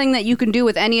 is the thing that you can do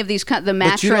with any of these, the But you don't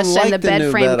mattress like and the bed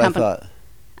new frame bed, company. I thought.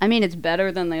 I mean, it's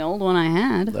better than the old one I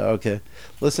had. Okay.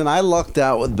 Listen, I lucked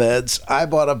out with beds. I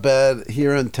bought a bed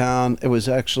here in town. It was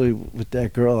actually with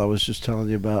that girl I was just telling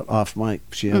you about off mic.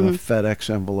 She had a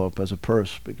FedEx envelope as a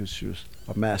purse because she was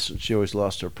a mess and she always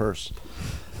lost her purse.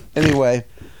 Anyway,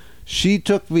 she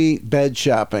took me bed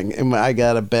shopping and I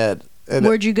got a bed. And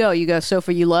Where'd you go? You go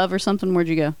Sofa You Love or something? Where'd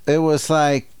you go? it was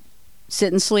like,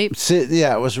 Sit and sleep?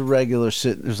 yeah, it was a regular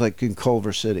sit. It was like in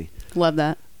Culver City. Love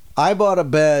that. I bought a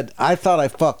bed. I thought I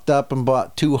fucked up and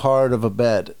bought too hard of a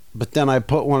bed. But then I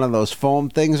put one of those foam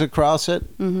things across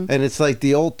it. Mhm. And it's like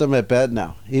the ultimate bed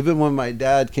now. Even when my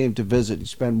dad came to visit, he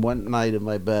spent one night in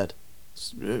my bed.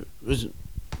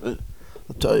 I'll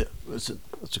tell you, it's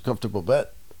a comfortable bed.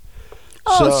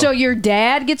 Oh, so your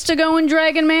dad gets to go in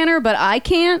Dragon Manor, but I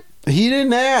can't? He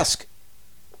didn't ask.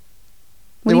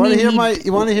 What You do want to mean hear he-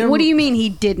 You want to hear? What do you mean he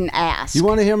didn't ask? You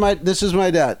want to hear my? This is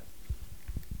my dad.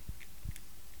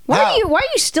 Why How? are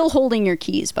you still holding your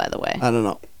keys, by the way? I don't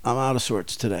know. I'm out of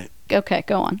sorts today. Okay,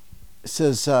 go on. It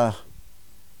says,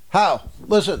 How?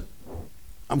 Listen,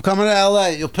 I'm coming to LA.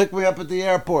 You'll pick me up at the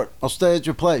airport. I'll stay at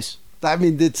your place. I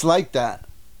mean, it's like that.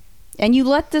 And you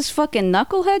let this fucking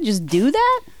knucklehead just do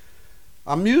that?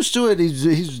 I'm used to it.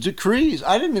 He's decrees.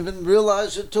 I didn't even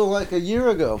realize it till like a year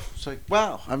ago. It's like,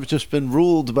 wow, I've just been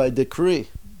ruled by decree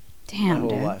my Damn, whole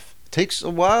dude. life. It takes a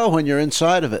while when you're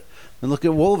inside of it. And look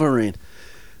at Wolverine.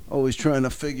 Always trying to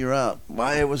figure out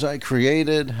why was I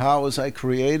created? How was I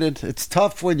created? It's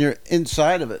tough when you're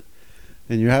inside of it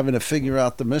and you're having to figure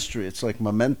out the mystery. It's like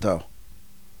Memento.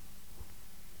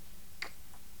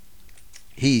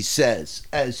 He says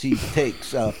as he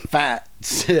takes a fat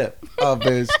sip of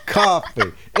his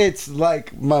coffee. It's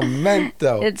like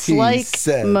Memento. It's he like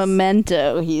says.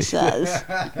 memento, he says.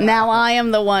 Now I am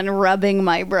the one rubbing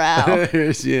my brow.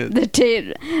 There's you.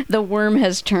 The worm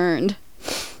has turned.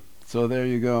 So there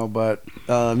you go. But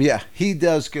yeah, he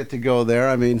does get to go there.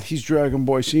 I mean, he's Dragon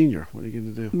Boy Senior. What are you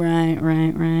going to do?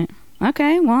 Right.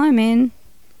 Okay, well, I mean,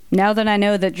 now that I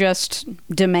know that just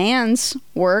demands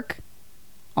work,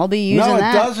 I'll be using No, it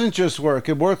that. doesn't just work.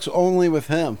 It works only with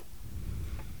him.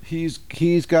 He's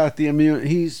got the immune.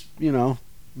 He's I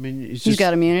mean, He's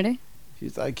got immunity.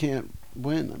 I can't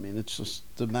win. I mean, it's just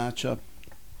the matchup.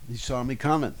 He saw me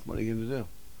coming. What are you going to do?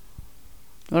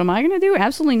 What am I going to do?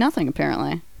 Absolutely nothing,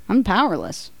 apparently. I'm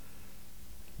powerless.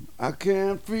 I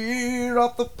can't feed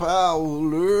off the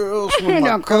powerless when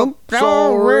my The cup's cup's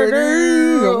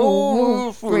already already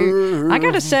overflowing. I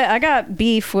gotta say, I got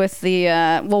beef with the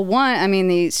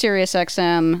the Sirius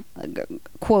XM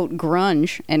quote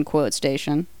grunge end quote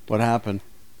station. What happened?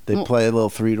 They Well- play a little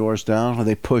Three Doors Down. Are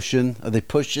they pushing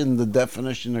the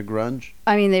definition of grunge?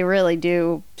 I mean, they really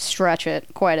do stretch it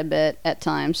quite a bit at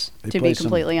times. They To play be some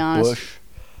completely honest,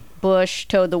 Bush,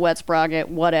 Toad the Wet Sprocket,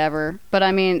 whatever. But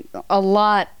I mean, a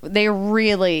lot. They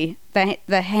really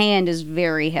the hand is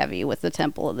very heavy with the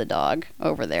Temple of the Dog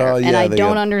over there, Oh, and yeah, I they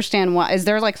don't go. understand why. Is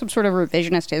there like some sort of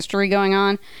revisionist history going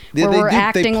on Yeah, where they we're do. They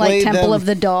acting play like Temple them- of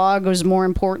the Dog was more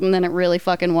important than it really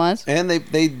fucking was? And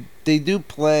they do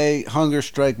play Hunger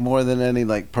Strike more than any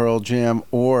like Pearl Jam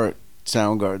or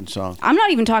Soundgarden song. I'm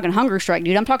not even talking Hunger Strike,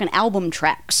 dude. I'm talking album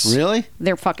tracks. Really?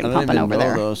 They're I fucking don't pumping even over know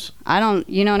there. those. I don't.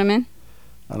 You know what I mean?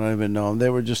 I don't even know them. They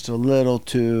were just a little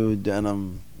too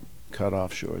denim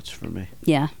cut-off shorts for me.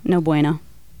 Yeah. No bueno.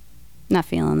 Not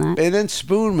feeling that. And then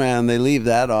Spoon Man, they leave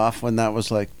that off when that was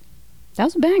like, That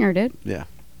was a banger, dude. yeah.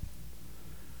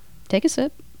 Take a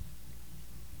sip.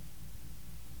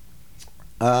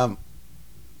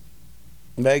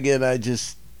 Megan,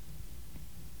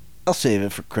 I'll save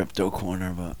it for Crypto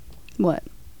Corner, but What?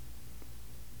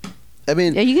 I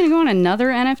mean, Are you going to go on another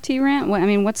NFT rant? I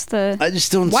mean, what's the... I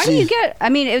just don't Why see. do you get... I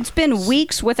mean, it's been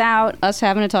weeks without us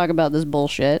having to talk about this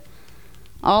bullshit.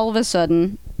 All of a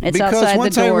sudden, it's because outside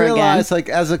once the door I realized, again. like,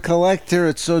 as a collector,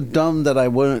 it's so dumb that I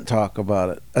wouldn't talk about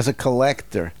it. As a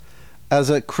collector,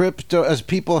 as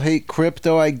people hate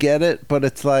crypto, I get it, but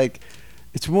it's like,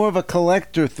 it's more of a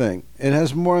collector thing. It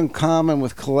has more in common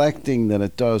with collecting than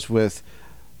it does with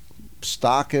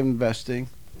stock investing.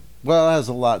 Well, it has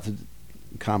a lot in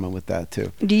common with that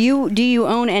too. Do you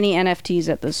own any NFTs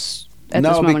at this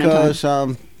No, moment because in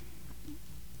time?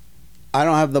 I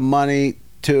don't have the money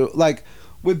to, like,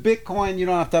 with Bitcoin, you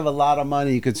don't have to have a lot of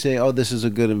money. You could say, oh, this is a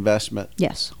good investment.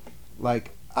 Yes.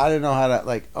 Like, I don't know how to,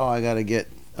 like, oh, I got to get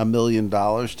 $1 million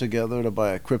together to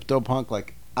buy a CryptoPunk.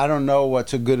 Like, I don't know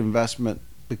what's a good investment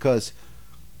because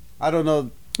I don't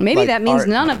know. Maybe like, that means art.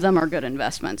 none of them are good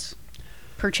investments.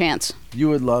 Perchance. You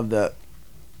would love that,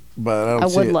 but I don't I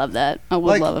see would it. love that. I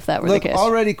would love if that were Look, the case.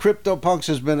 already CryptoPunks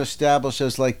has been established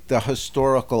as like the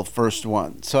historical first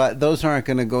one. So those aren't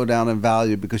going to go down in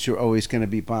value because you're always going to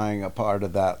be buying a part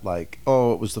of that, like,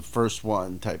 oh, it was the first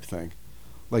one type thing.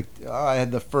 Like, oh, I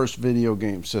had the first video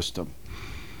game system.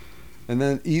 And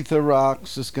then Ether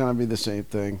Rocks is going to be the same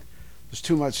thing. There's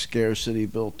too much scarcity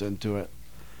built into it.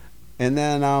 And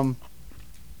then,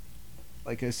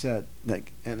 like I said,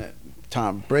 like, and it,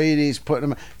 Tom Brady's putting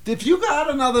them. If you got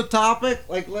another topic,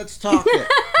 like, let's talk it.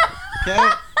 Okay?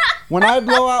 When I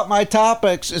blow out my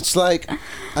topics, it's like,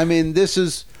 I mean, this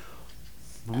is,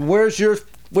 where's your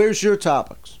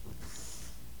topics?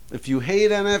 If you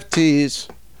hate NFTs,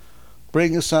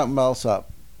 bring something else up.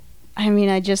 I mean,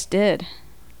 I just did.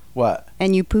 What?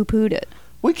 And you poo-pooed it.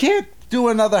 We can't do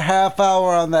another half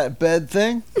hour on that bed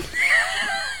thing.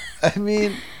 I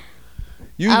mean,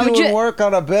 you doing work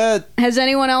on a bed. Has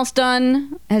anyone else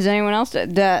done?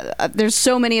 There's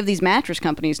so many of these mattress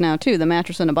companies now too. The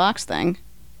mattress in a box thing.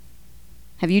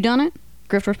 Have you done it?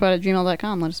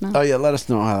 grifterspot@gmail.com. Let us know. Oh yeah, let us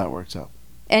know how that works out.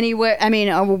 Anywhere. I mean,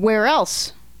 where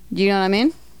else? Do you know what I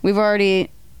mean? We've already.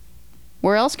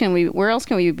 Where else can we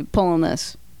be pulling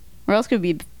this? Where else could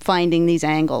we be finding these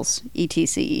angles?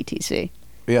 etc.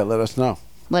 Yeah, let us know.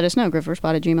 Let us know.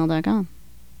 grifterspot@gmail.com.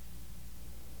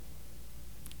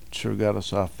 Sure got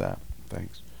us off that.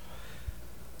 Thanks.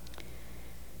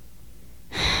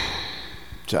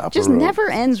 Just never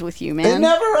ends with you, man. It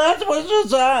never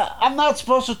ends. I'm not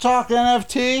supposed to talk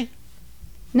NFT.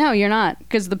 No, you're not,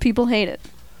 because the people hate it.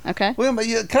 Okay. Wait a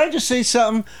minute. Can I just say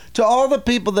something to all the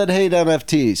people that hate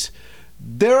NFTs?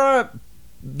 There are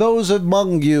those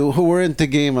among you who were into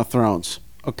Game of Thrones.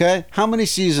 Okay, how many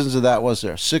seasons of that was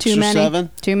there? 6 Too or many. 7?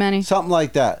 Too many. Something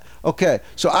like that. Okay,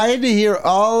 so I had to hear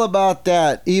all about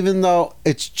that, even though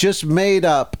it's just made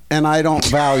up and I don't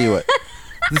value it.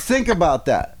 Think about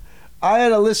that. I had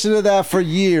to listen to that for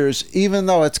years, even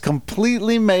though it's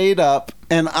completely made up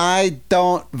and I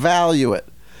don't value it.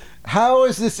 How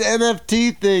is this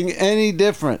NFT thing any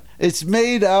different? It's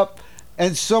made up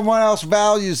and someone else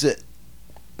values it.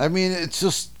 I mean, it's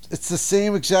the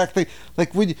same exact thing.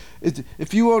 Like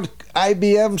if you own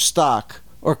IBM stock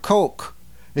or Coke,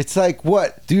 it's like,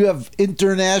 what? Do you have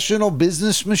international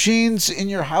business machines in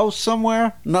your house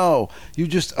somewhere? No. You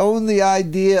just own the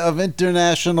idea of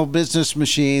international business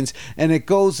machines, and it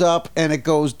goes up and it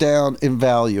goes down in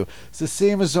value. It's the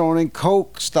same as owning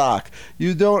Coke stock.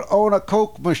 You don't own a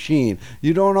Coke machine.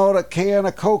 You don't own a can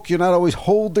of Coke. You're not always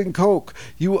holding Coke.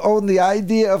 You own the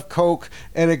idea of Coke,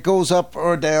 and it goes up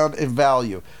or down in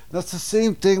value. That's the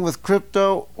same thing with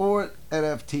crypto or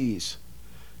NFTs.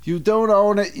 You don't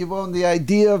own it, you own the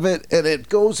idea of it, and it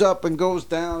goes up and goes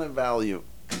down in value.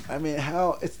 I mean,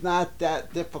 it's not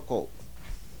that difficult.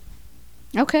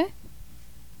 Okay.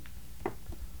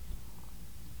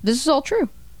 This is all true.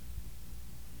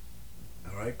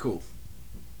 All right, cool.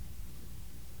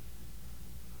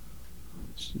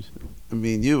 I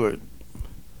mean, you were...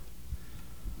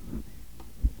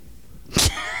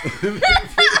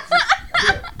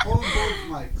 Hold both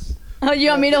mics. Oh, you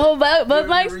want me to hold both The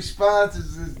mics? response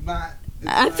is not...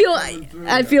 I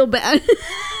feel bad.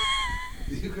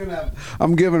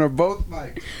 I'm giving her both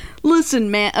mics. Listen,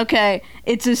 man. Okay,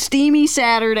 it's a steamy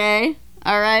Saturday.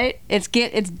 All right, it's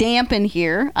damp in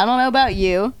here. I don't know about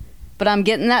you, but I'm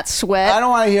getting that sweat. I don't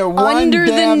want to hear one under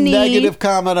the damn knee. negative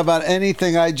comment about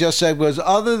anything I just said. Was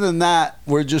other than that,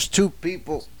 we're just two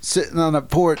people sitting on a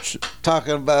porch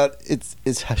talking about it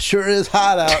sure is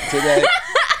hot out today.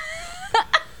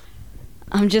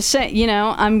 I'm just saying,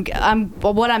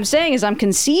 what I'm saying is I'm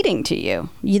conceding to you.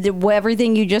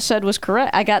 Everything you just said was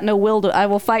correct. I got no will to. I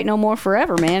will fight no more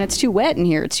forever, man. It's too wet in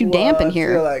here. It's too damp in here.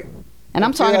 I feel like And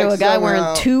I'm talking to a guy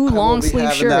wearing 2 long sleeve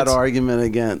having shirts. that argument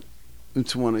again.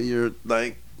 It's one of your,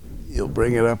 like, you'll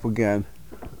bring it up again.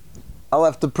 I'll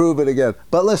have to prove it again.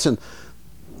 But listen,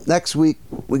 next week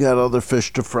we got other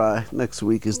fish to fry. Next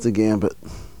week is the Gambit.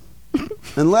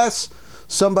 Unless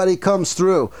somebody comes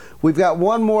through. We've got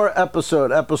one more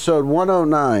episode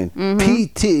 109.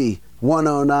 PT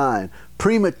 109.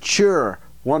 Premature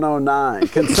 109.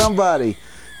 Can somebody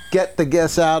get the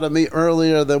guess out of me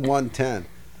earlier than 110?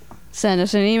 Send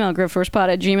us an email,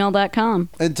 gripforcepod@gmail.com.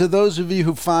 And to those of you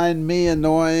who find me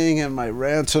annoying and my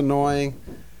rants annoying,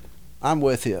 I'm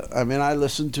with you. I mean, I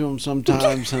listen to him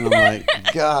sometimes and I'm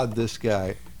like, God, this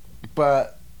guy.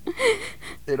 But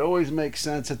it always makes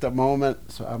sense at the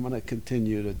moment, so I'm going to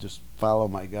continue to just follow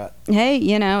my gut. Hey,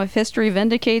 you know, if history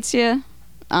vindicates you,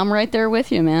 I'm right there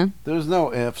with you, man. There's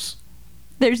no ifs.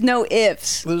 There's no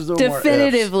ifs. There's no more ifs.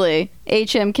 Definitively,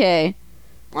 HMK.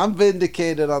 I'm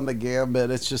vindicated on the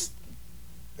Gambit. It's just,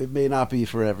 it may not be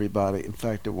for everybody. In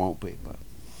fact, it won't be. But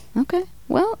Okay.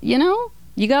 Well, you know,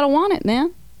 you got to want it,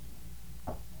 man.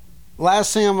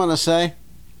 last thing I'm going to say.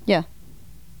 Yeah.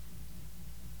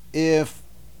 If,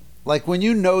 like, when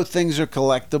you know things are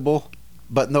collectible,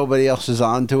 but nobody else is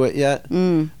onto it yet,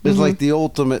 it's like the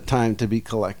ultimate time to be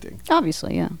collecting.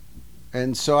 Obviously, yeah.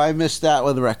 And so I missed that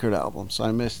with record albums.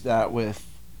 I missed that with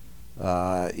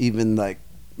even, like,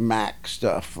 Mac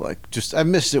stuff. Like, just, I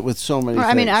missed it with so many things.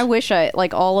 I mean, I wish I,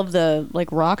 like, all of the,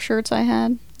 like, rock shirts I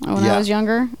had when I was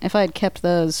younger, if I had kept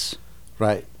those.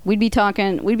 Right. We'd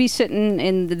be sitting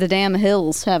in the damn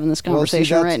hills having this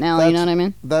conversation right now, you know what I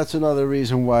mean? That's another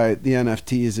reason why the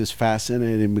NFTs is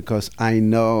fascinating, because I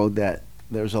know that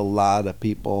there's a lot of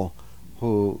people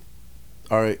who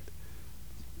are,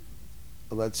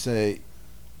 let's say,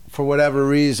 for whatever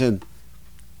reason,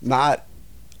 not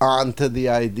onto the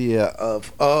idea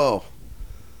of, oh,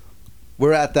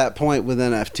 we're at that point with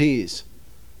NFTs.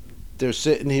 They're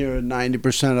sitting here and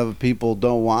 90% of the people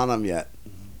don't want them yet.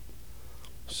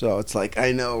 So it's like,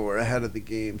 I know we're ahead of the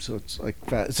game. So it's like,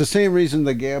 it's the same reason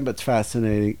the Gambit's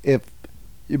fascinating if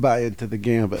you buy into the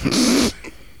Gambit.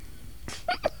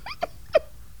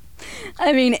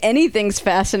 I mean, anything's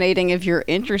fascinating if you're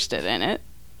interested in it,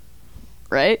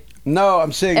 right? No,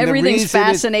 I'm saying everything's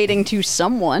fascinating to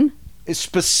someone. It's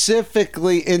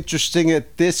specifically interesting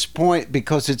at this point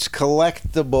because it's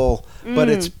collectible, but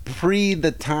it's pre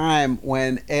the time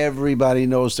when everybody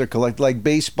knows they're collectible. Like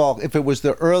baseball, if it was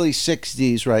the early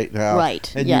 60s right now,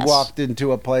 right, and you walked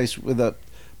into a place with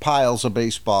piles of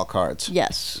baseball cards.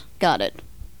 Yes, got it.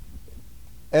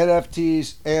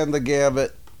 NFTs and the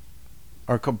Gambit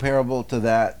are comparable to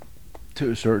that to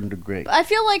a certain degree. I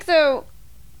feel like, though,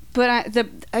 but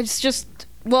it's just...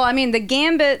 Well, I mean, the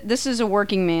Gambit, this is a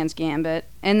working man's Gambit.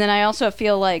 And then I also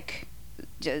feel like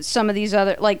some of these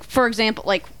other, like, for example,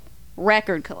 like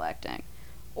record collecting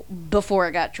before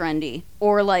it got trendy.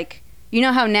 Or, like, you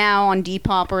know how now on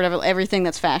Depop or whatever, everything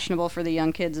that's fashionable for the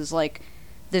young kids is, like,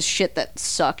 this shit that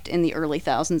sucked in the early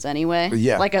thousands anyway?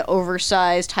 Yeah. Like an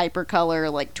oversized,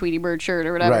 hypercolor, like, Tweety Bird shirt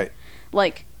or whatever. Right.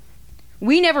 Like,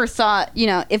 we never thought, you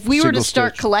know, if we were to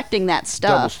start collecting that stuff...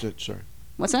 Double stitch, sorry.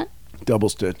 What's that? Double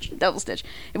stitch.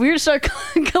 If we were to start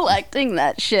collecting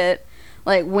that shit,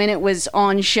 like when it was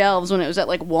on shelves, when it was at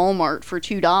like Walmart for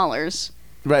 $2,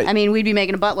 right? I mean, we'd be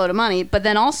making a buttload of money. But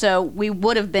then also, we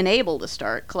would have been able to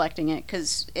start collecting it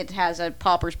because it has a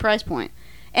pauper's price point.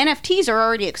 NFTs are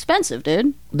already expensive,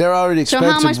 dude. They're already expensive.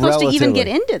 So how am I supposed to even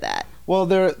relatively. get into that? Well,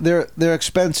 they're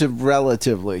expensive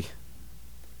relatively.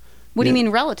 What do you mean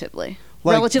relatively?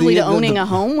 Like relatively to owning a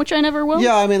home, which I never will?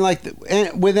 Yeah, I mean, like,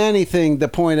 with anything, the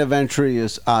point of entry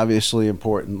is obviously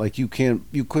important. Like, you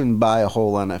couldn't buy a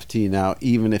whole NFT now,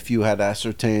 even if you had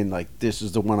ascertained, like, this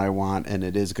is the one I want, and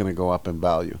it is going to go up in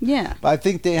value. Yeah. But I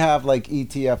think they have, like,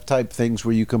 ETF-type things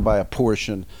where you can buy a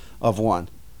portion of one.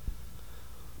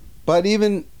 But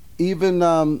even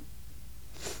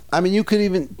I mean, you could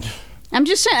even... I'm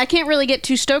just saying, I can't really get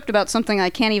too stoked about something I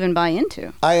can't even buy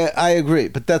into. I agree,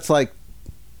 but that's like...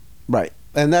 Right.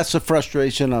 And that's the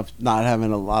frustration of not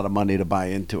having a lot of money to buy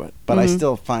into it. But I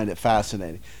still find it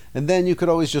fascinating. And then you could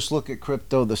always just look at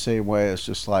crypto the same way. It's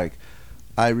just like,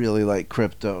 I really like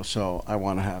crypto, so I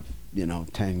want to have, 10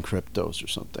 cryptos or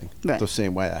something. Right. The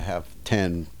same way I have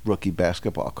 10 rookie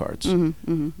basketball cards.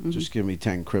 Just give me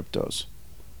 10 cryptos.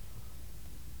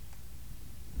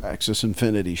 Axis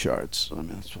Infinity shards. I mean,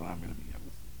 that's what I'm going to be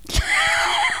getting.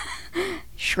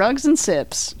 Shrugs and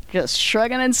sips. Just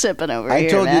shrugging and sipping over here. I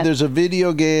told you Matt. there's a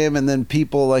video game, and then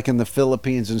people like in the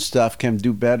Philippines and stuff can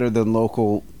do better than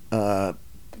local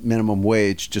minimum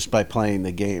wage just by playing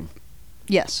the game.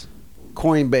 Yes.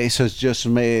 Coinbase has just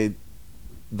made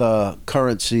the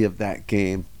currency of that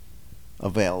game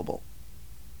available.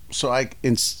 so I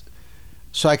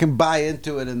can buy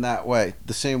into it in that way.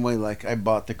 The same way, like I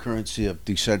bought the currency of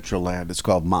Decentraland. It's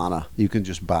called Mana. You can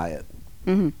just buy it.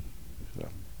 Mm-hmm. So,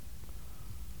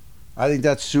 I think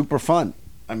that's super fun.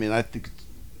 I mean, I think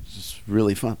it's just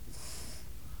really fun.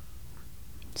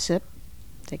 Sip.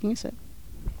 Taking a sip.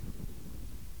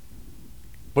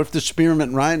 What if the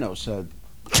spearmint rhino said,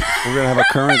 we're going to have a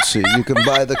currency. You can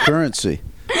buy the currency.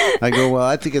 I go, well,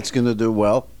 I think it's going to do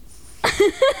well.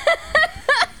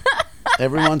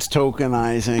 Everyone's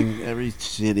tokenizing, every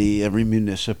city, every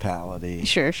municipality.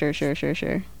 Sure.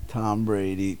 Tom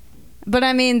Brady. But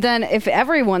I mean, then if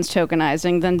everyone's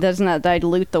tokenizing, then doesn't that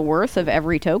dilute the worth of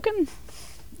every token?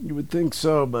 You would think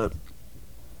so, but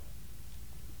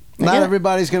I not get it.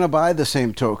 everybody's going to buy the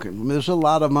same token. I mean, there's a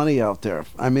lot of money out there.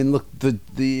 I mean, look,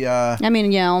 I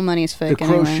mean, yeah, all money's the fake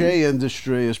anyway. crochet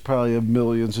industry is probably a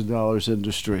millions of dollars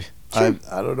industry. Sure.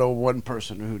 I don't know one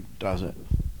person who does it.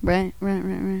 Right.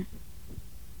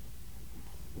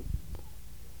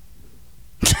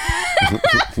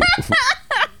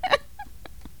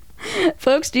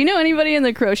 Folks, do you know anybody in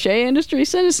the crochet industry?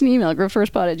 Send us an email,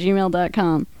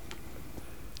 growfirstpod@gmail.com.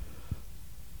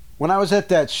 When I was at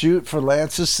that shoot for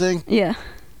Lance's thing, Yeah.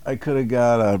 I could have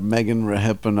got a Megan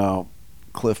Rapinoe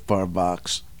Cliff Bar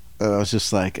box. And I was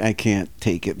just like, I can't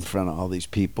take it in front of all these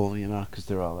people, you know, because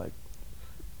they're all like,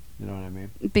 you know what I mean?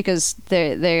 Because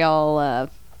they all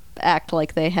act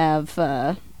like they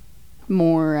have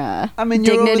more I mean,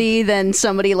 you're dignity than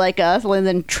somebody like us,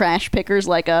 than trash pickers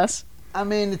like us. I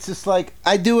mean, it's just like,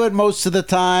 I do it most of the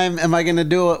time. Am I going to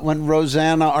do it when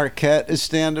Rosanna Arquette is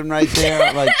standing right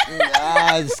there? Like,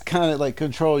 it's kind of like,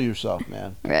 control yourself,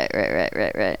 man. Right.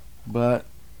 But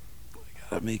I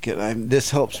got to make it.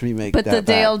 This helps me make But that the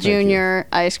Dale back. Thank you. Jr.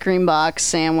 ice cream box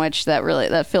sandwich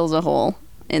that fills a hole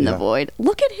in the Yeah. void.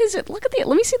 Look at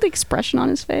let me see the expression on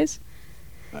his face.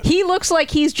 He looks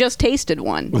like he's just tasted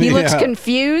one. He looks Yeah.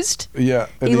 confused, Yeah,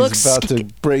 and He he's looks about to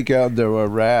break out into a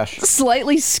rash.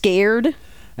 slightly scared.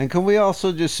 And can we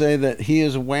also just say that he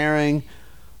is wearing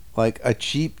like a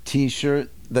cheap T-shirt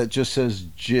that just says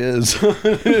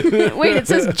jizz? Wait, it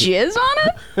says jizz on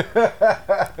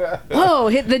it? Oh,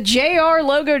 the JR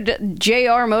logo,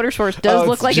 JR Motorsports does Oh,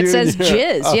 look it's like it says Junior.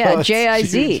 jizz. Yeah, it's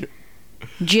JIZ. Junior.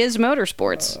 Jizz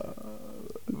Motorsports.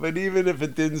 But even if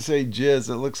it didn't say jizz,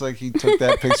 it looks like he took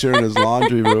that picture in his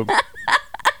laundry room.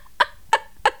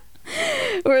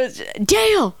 Whereas,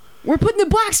 Dale, we're putting the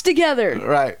box together.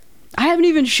 Right. I haven't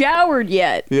even showered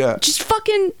yet. Yeah. Just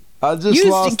fucking... I just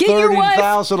lost get your wife.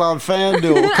 30,000 on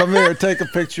FanDuel. Come here, take a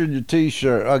picture in your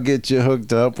T-shirt. I'll get you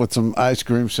hooked up with some ice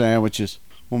cream sandwiches.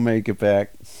 We'll make it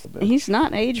back. He's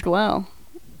not aged well.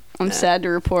 I'm sad to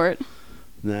report.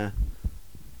 Nah.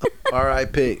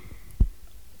 R.I.P.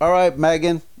 All right,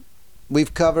 Megan.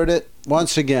 We've covered it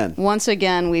once again. Once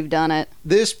again, we've done it.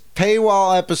 This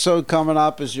paywall episode coming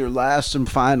up is your last and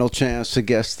final chance to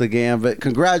guess the gambit.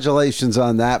 Congratulations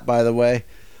on that, by the way.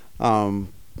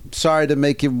 Sorry to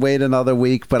make you wait another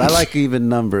week, but I like even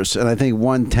numbers, and I think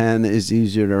 110 is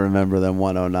easier to remember than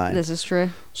 109. This is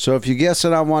true. So if you guess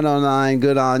it on 109,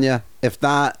 good on you. If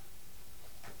not,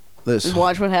 Just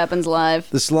watch what happens live.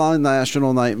 this long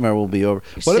national nightmare will be over.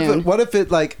 Soon. What if it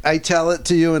like I tell it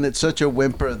to you and it's such a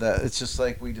whimper that it's just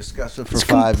like we discuss it for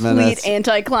 5 minutes? Complete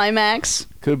anticlimax.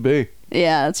 Could be.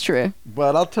 Yeah, that's true.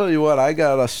 But I'll tell you what, I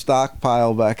got a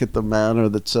stockpile back at the manor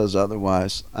that says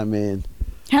otherwise. I mean,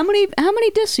 How many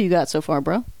discs you got so far,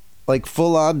 bro? like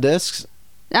full on discs.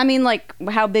 I mean, like,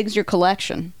 how big's your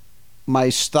collection? My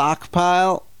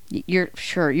stockpile. Your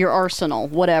arsenal,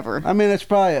 whatever. I mean, it's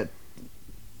probably at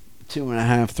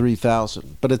 2,500,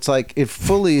 3,000. But it's like it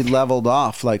fully leveled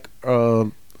off. Like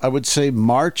I would say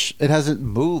March. It hasn't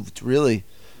moved really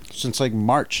since like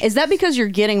March. Is that because you're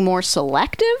getting more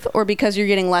selective, or because you're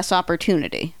getting less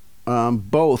opportunity?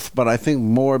 Both, but I think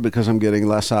more because I'm getting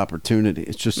less opportunity.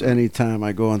 It's just anytime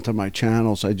I go into my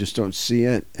channels, I just don't see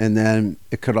it. And then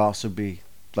it could also be,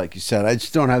 like you said, I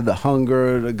just don't have the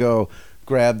hunger to go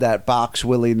grab that box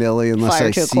willy-nilly unless Fire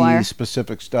I to see acquire.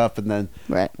 specific stuff. And then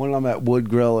Right. when I'm at Wood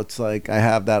Grill, it's like, I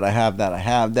have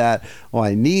that. Well,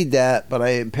 I need that, but I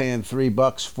ain't paying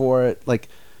 $3 for it. Like,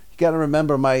 you got to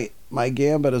remember, my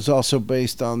gambit is also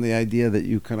based on the idea that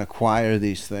you can acquire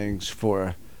these things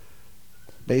for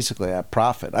basically at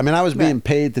profit. I mean, I was being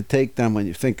paid to take them when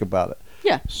you think about it.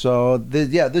 Yeah. So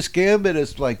this gambit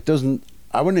is like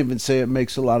I wouldn't even say it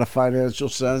makes a lot of financial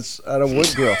sense at a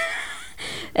Wood Grill.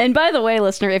 And by the way,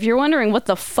 listener, if you're wondering what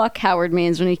the fuck Howard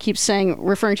means when he keeps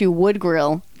referring to Wood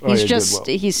Grill, Oh, yeah,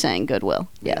 he's saying Goodwill.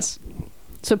 Yes.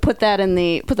 So put that in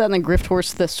the Grift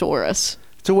Horse thesaurus.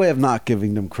 It's a way of not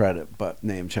giving them credit, but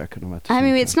name checking them at the I same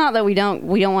mean, time. it's not that we don't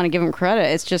want to give them credit.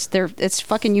 It's just it's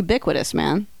fucking ubiquitous,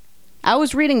 man. I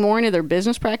was reading more into their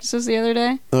business practices the other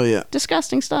day. Oh, yeah.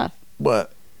 Disgusting stuff.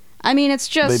 What? I mean, it's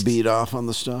just They beat off on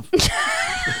the stuff?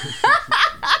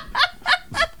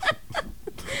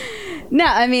 No,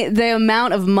 I mean the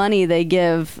amount of money they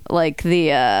give, like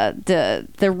the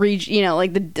region, you know,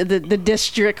 like the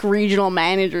district regional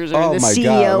managers or Oh the my CEO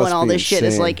God, it must and all be this shit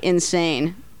is insane. like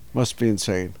insane. Must be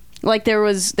insane. Like there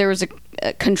was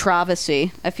a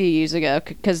controversy a few years ago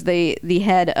because the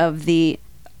head of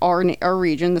our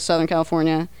region, the Southern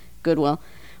California Goodwill,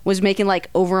 was making like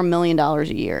over $1 million a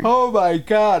year. Oh, my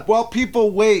God. Well,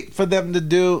 people wait for them to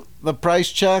do the price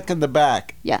check in the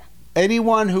back. Yeah.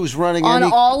 Anyone who's running On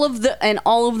any... all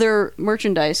of their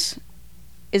merchandise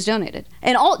is donated.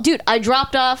 And dude, I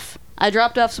dropped off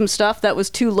some stuff that was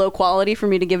too low quality for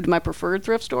me to give to my preferred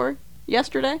thrift store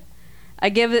yesterday. I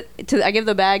give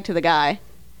the bag to the guy.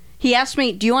 He asked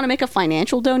me, "Do you want to make a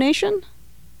financial donation?"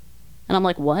 And I'm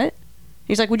like, "What?"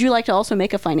 He's like, "Would you like to also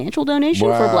make a financial donation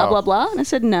for blah Wow. blah blah?" And I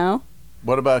said, "No."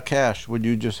 What about cash? Would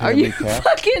you just Are hand you me cash?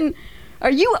 fucking?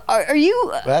 Are you?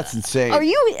 That's insane. Are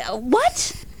you?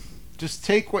 What? Just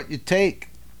take what you take.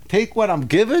 Take what I'm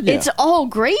giving you. It's all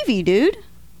gravy, dude.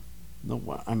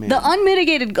 No, I mean... The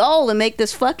unmitigated gall to make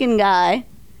this fucking guy,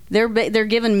 they're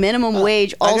given minimum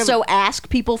wage. I Also, ask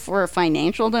people for a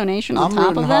financial donation on I'm top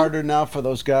rooting of that. harder now for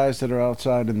those guys that are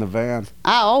outside in the van.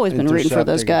 I've always been rooting for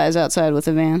those Intercepting. guys outside with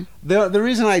the van. The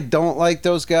reason I don't like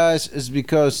those guys is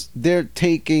because they're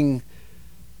taking...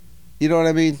 You know what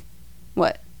I mean?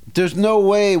 What? There's no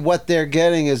way what they're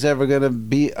getting is ever going to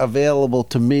be available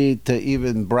to me to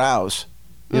even browse.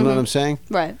 You know what I'm saying?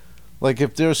 Right. Like,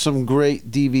 if there's some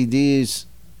great DVDs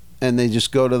and they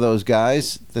just go to those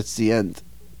guys, that's the end.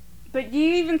 But do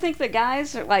you even think the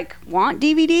guys are, like, want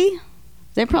DVD?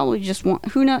 They probably just want.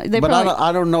 Who knows? They But probably.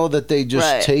 I don't know that they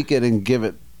just Right. take it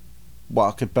and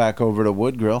walk it back over to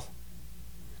Wood Grill.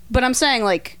 But I'm saying,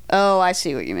 like, oh, I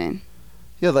see what you mean.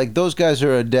 Yeah, like, those guys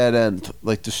are a dead end.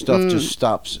 Like, the stuff just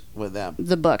stops with them.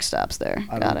 The buck stops there.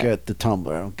 I Got don't it. get the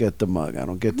tumbler. I don't get the mug. I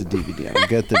don't get the DVD. I don't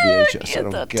get the VHS. I Get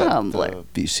don't the get tumbler.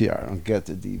 the VCR. I don't get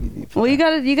the DVD. Well, you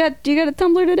got a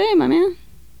tumbler today, my man.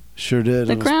 Sure did.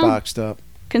 The It was Crown. boxed up.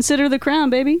 Consider the crown,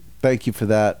 baby. Thank you for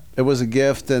that. It was a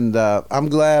gift, and I'm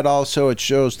glad also it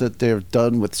shows that they're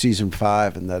done with season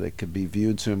 5 and that it could be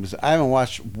viewed soon. 'Cause I haven't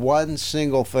watched one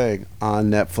single thing on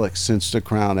Netflix since The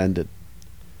Crown ended.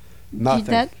 Nothing.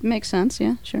 That makes sense.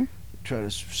 Yeah, sure. Try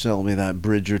to sell me that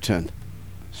Bridgerton.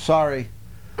 Sorry.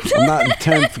 I'm not in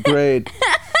 10th grade.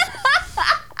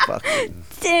 Fucking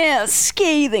Damn,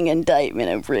 scathing indictment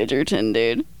of Bridgerton,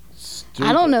 dude. stupid.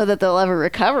 I don't know that they'll ever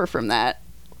recover from that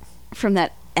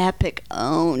epic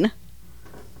own.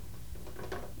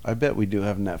 I bet we do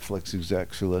have Netflix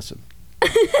execs who listen.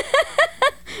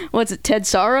 What's it, Ted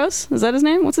Saros? Is that his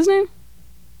name? What's his name?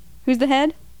 Who's the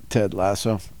head? Ted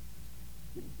Lasso.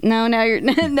 No, now you're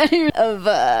of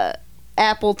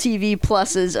Apple TV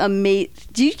Plus's amazing.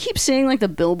 Do you keep seeing like the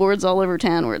billboards all over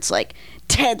town where it's like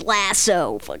Ted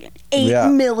Lasso, fucking 8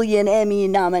 million Emmy I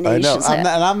nominations? know.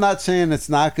 I'm not saying it's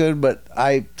not good, but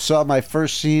I saw my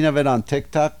first scene of it on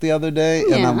TikTok the other day,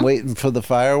 and Yeah. I'm waiting for the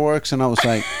fireworks, and I was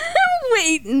like,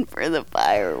 Waiting for the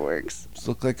fireworks. this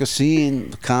looked like a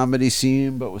scene, a comedy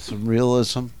scene, but with some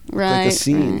realism. Looked Right, like a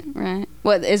scene. right.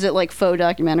 What is it, like faux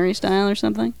documentary style or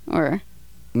something? Or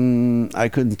I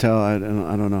couldn't tell. I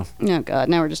don't know. oh god,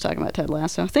 now we're just talking about Ted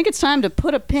Lasso. I think it's time to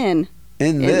put a pin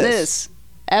In in this, this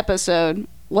episode.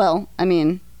 Well, I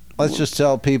mean, let's just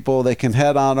tell people they can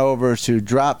head on over to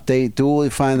Drop Date Duel. You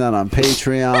find that on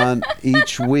Patreon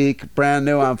each week. Brand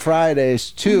new on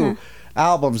Fridays. 2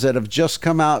 albums that have just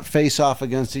come out face off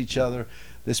against each other.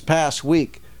 This past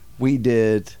week, we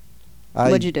did...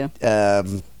 What'd you do?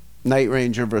 Night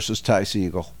Ranger versus Ty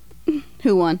Segall.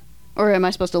 Who won? Or am I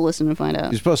supposed to listen and find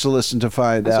out? You're supposed to listen to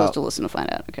find I'm out. supposed to listen to find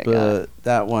out. Okay, got it. But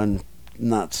that one,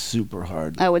 not super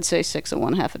hard. I would say 6 of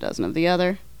one, half a dozen of the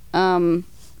other.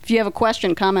 If you have a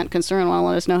question, comment, concern, want to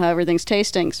let us know how everything's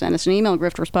tasting, send us an email,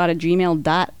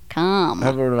 grifterspot@gmail.com.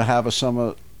 Head over to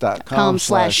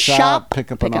haveasummer.com/shop.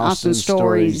 Pick up an Austin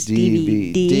Stories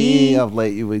DVD. Of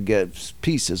late, you would get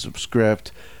pieces of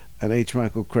script, an H.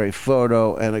 Michael Cray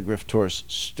photo, and a Grift Horse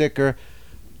sticker,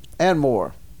 and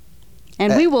more.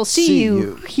 And we will see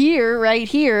you here, right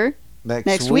here,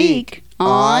 next week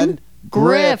on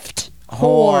Grift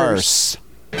Horse.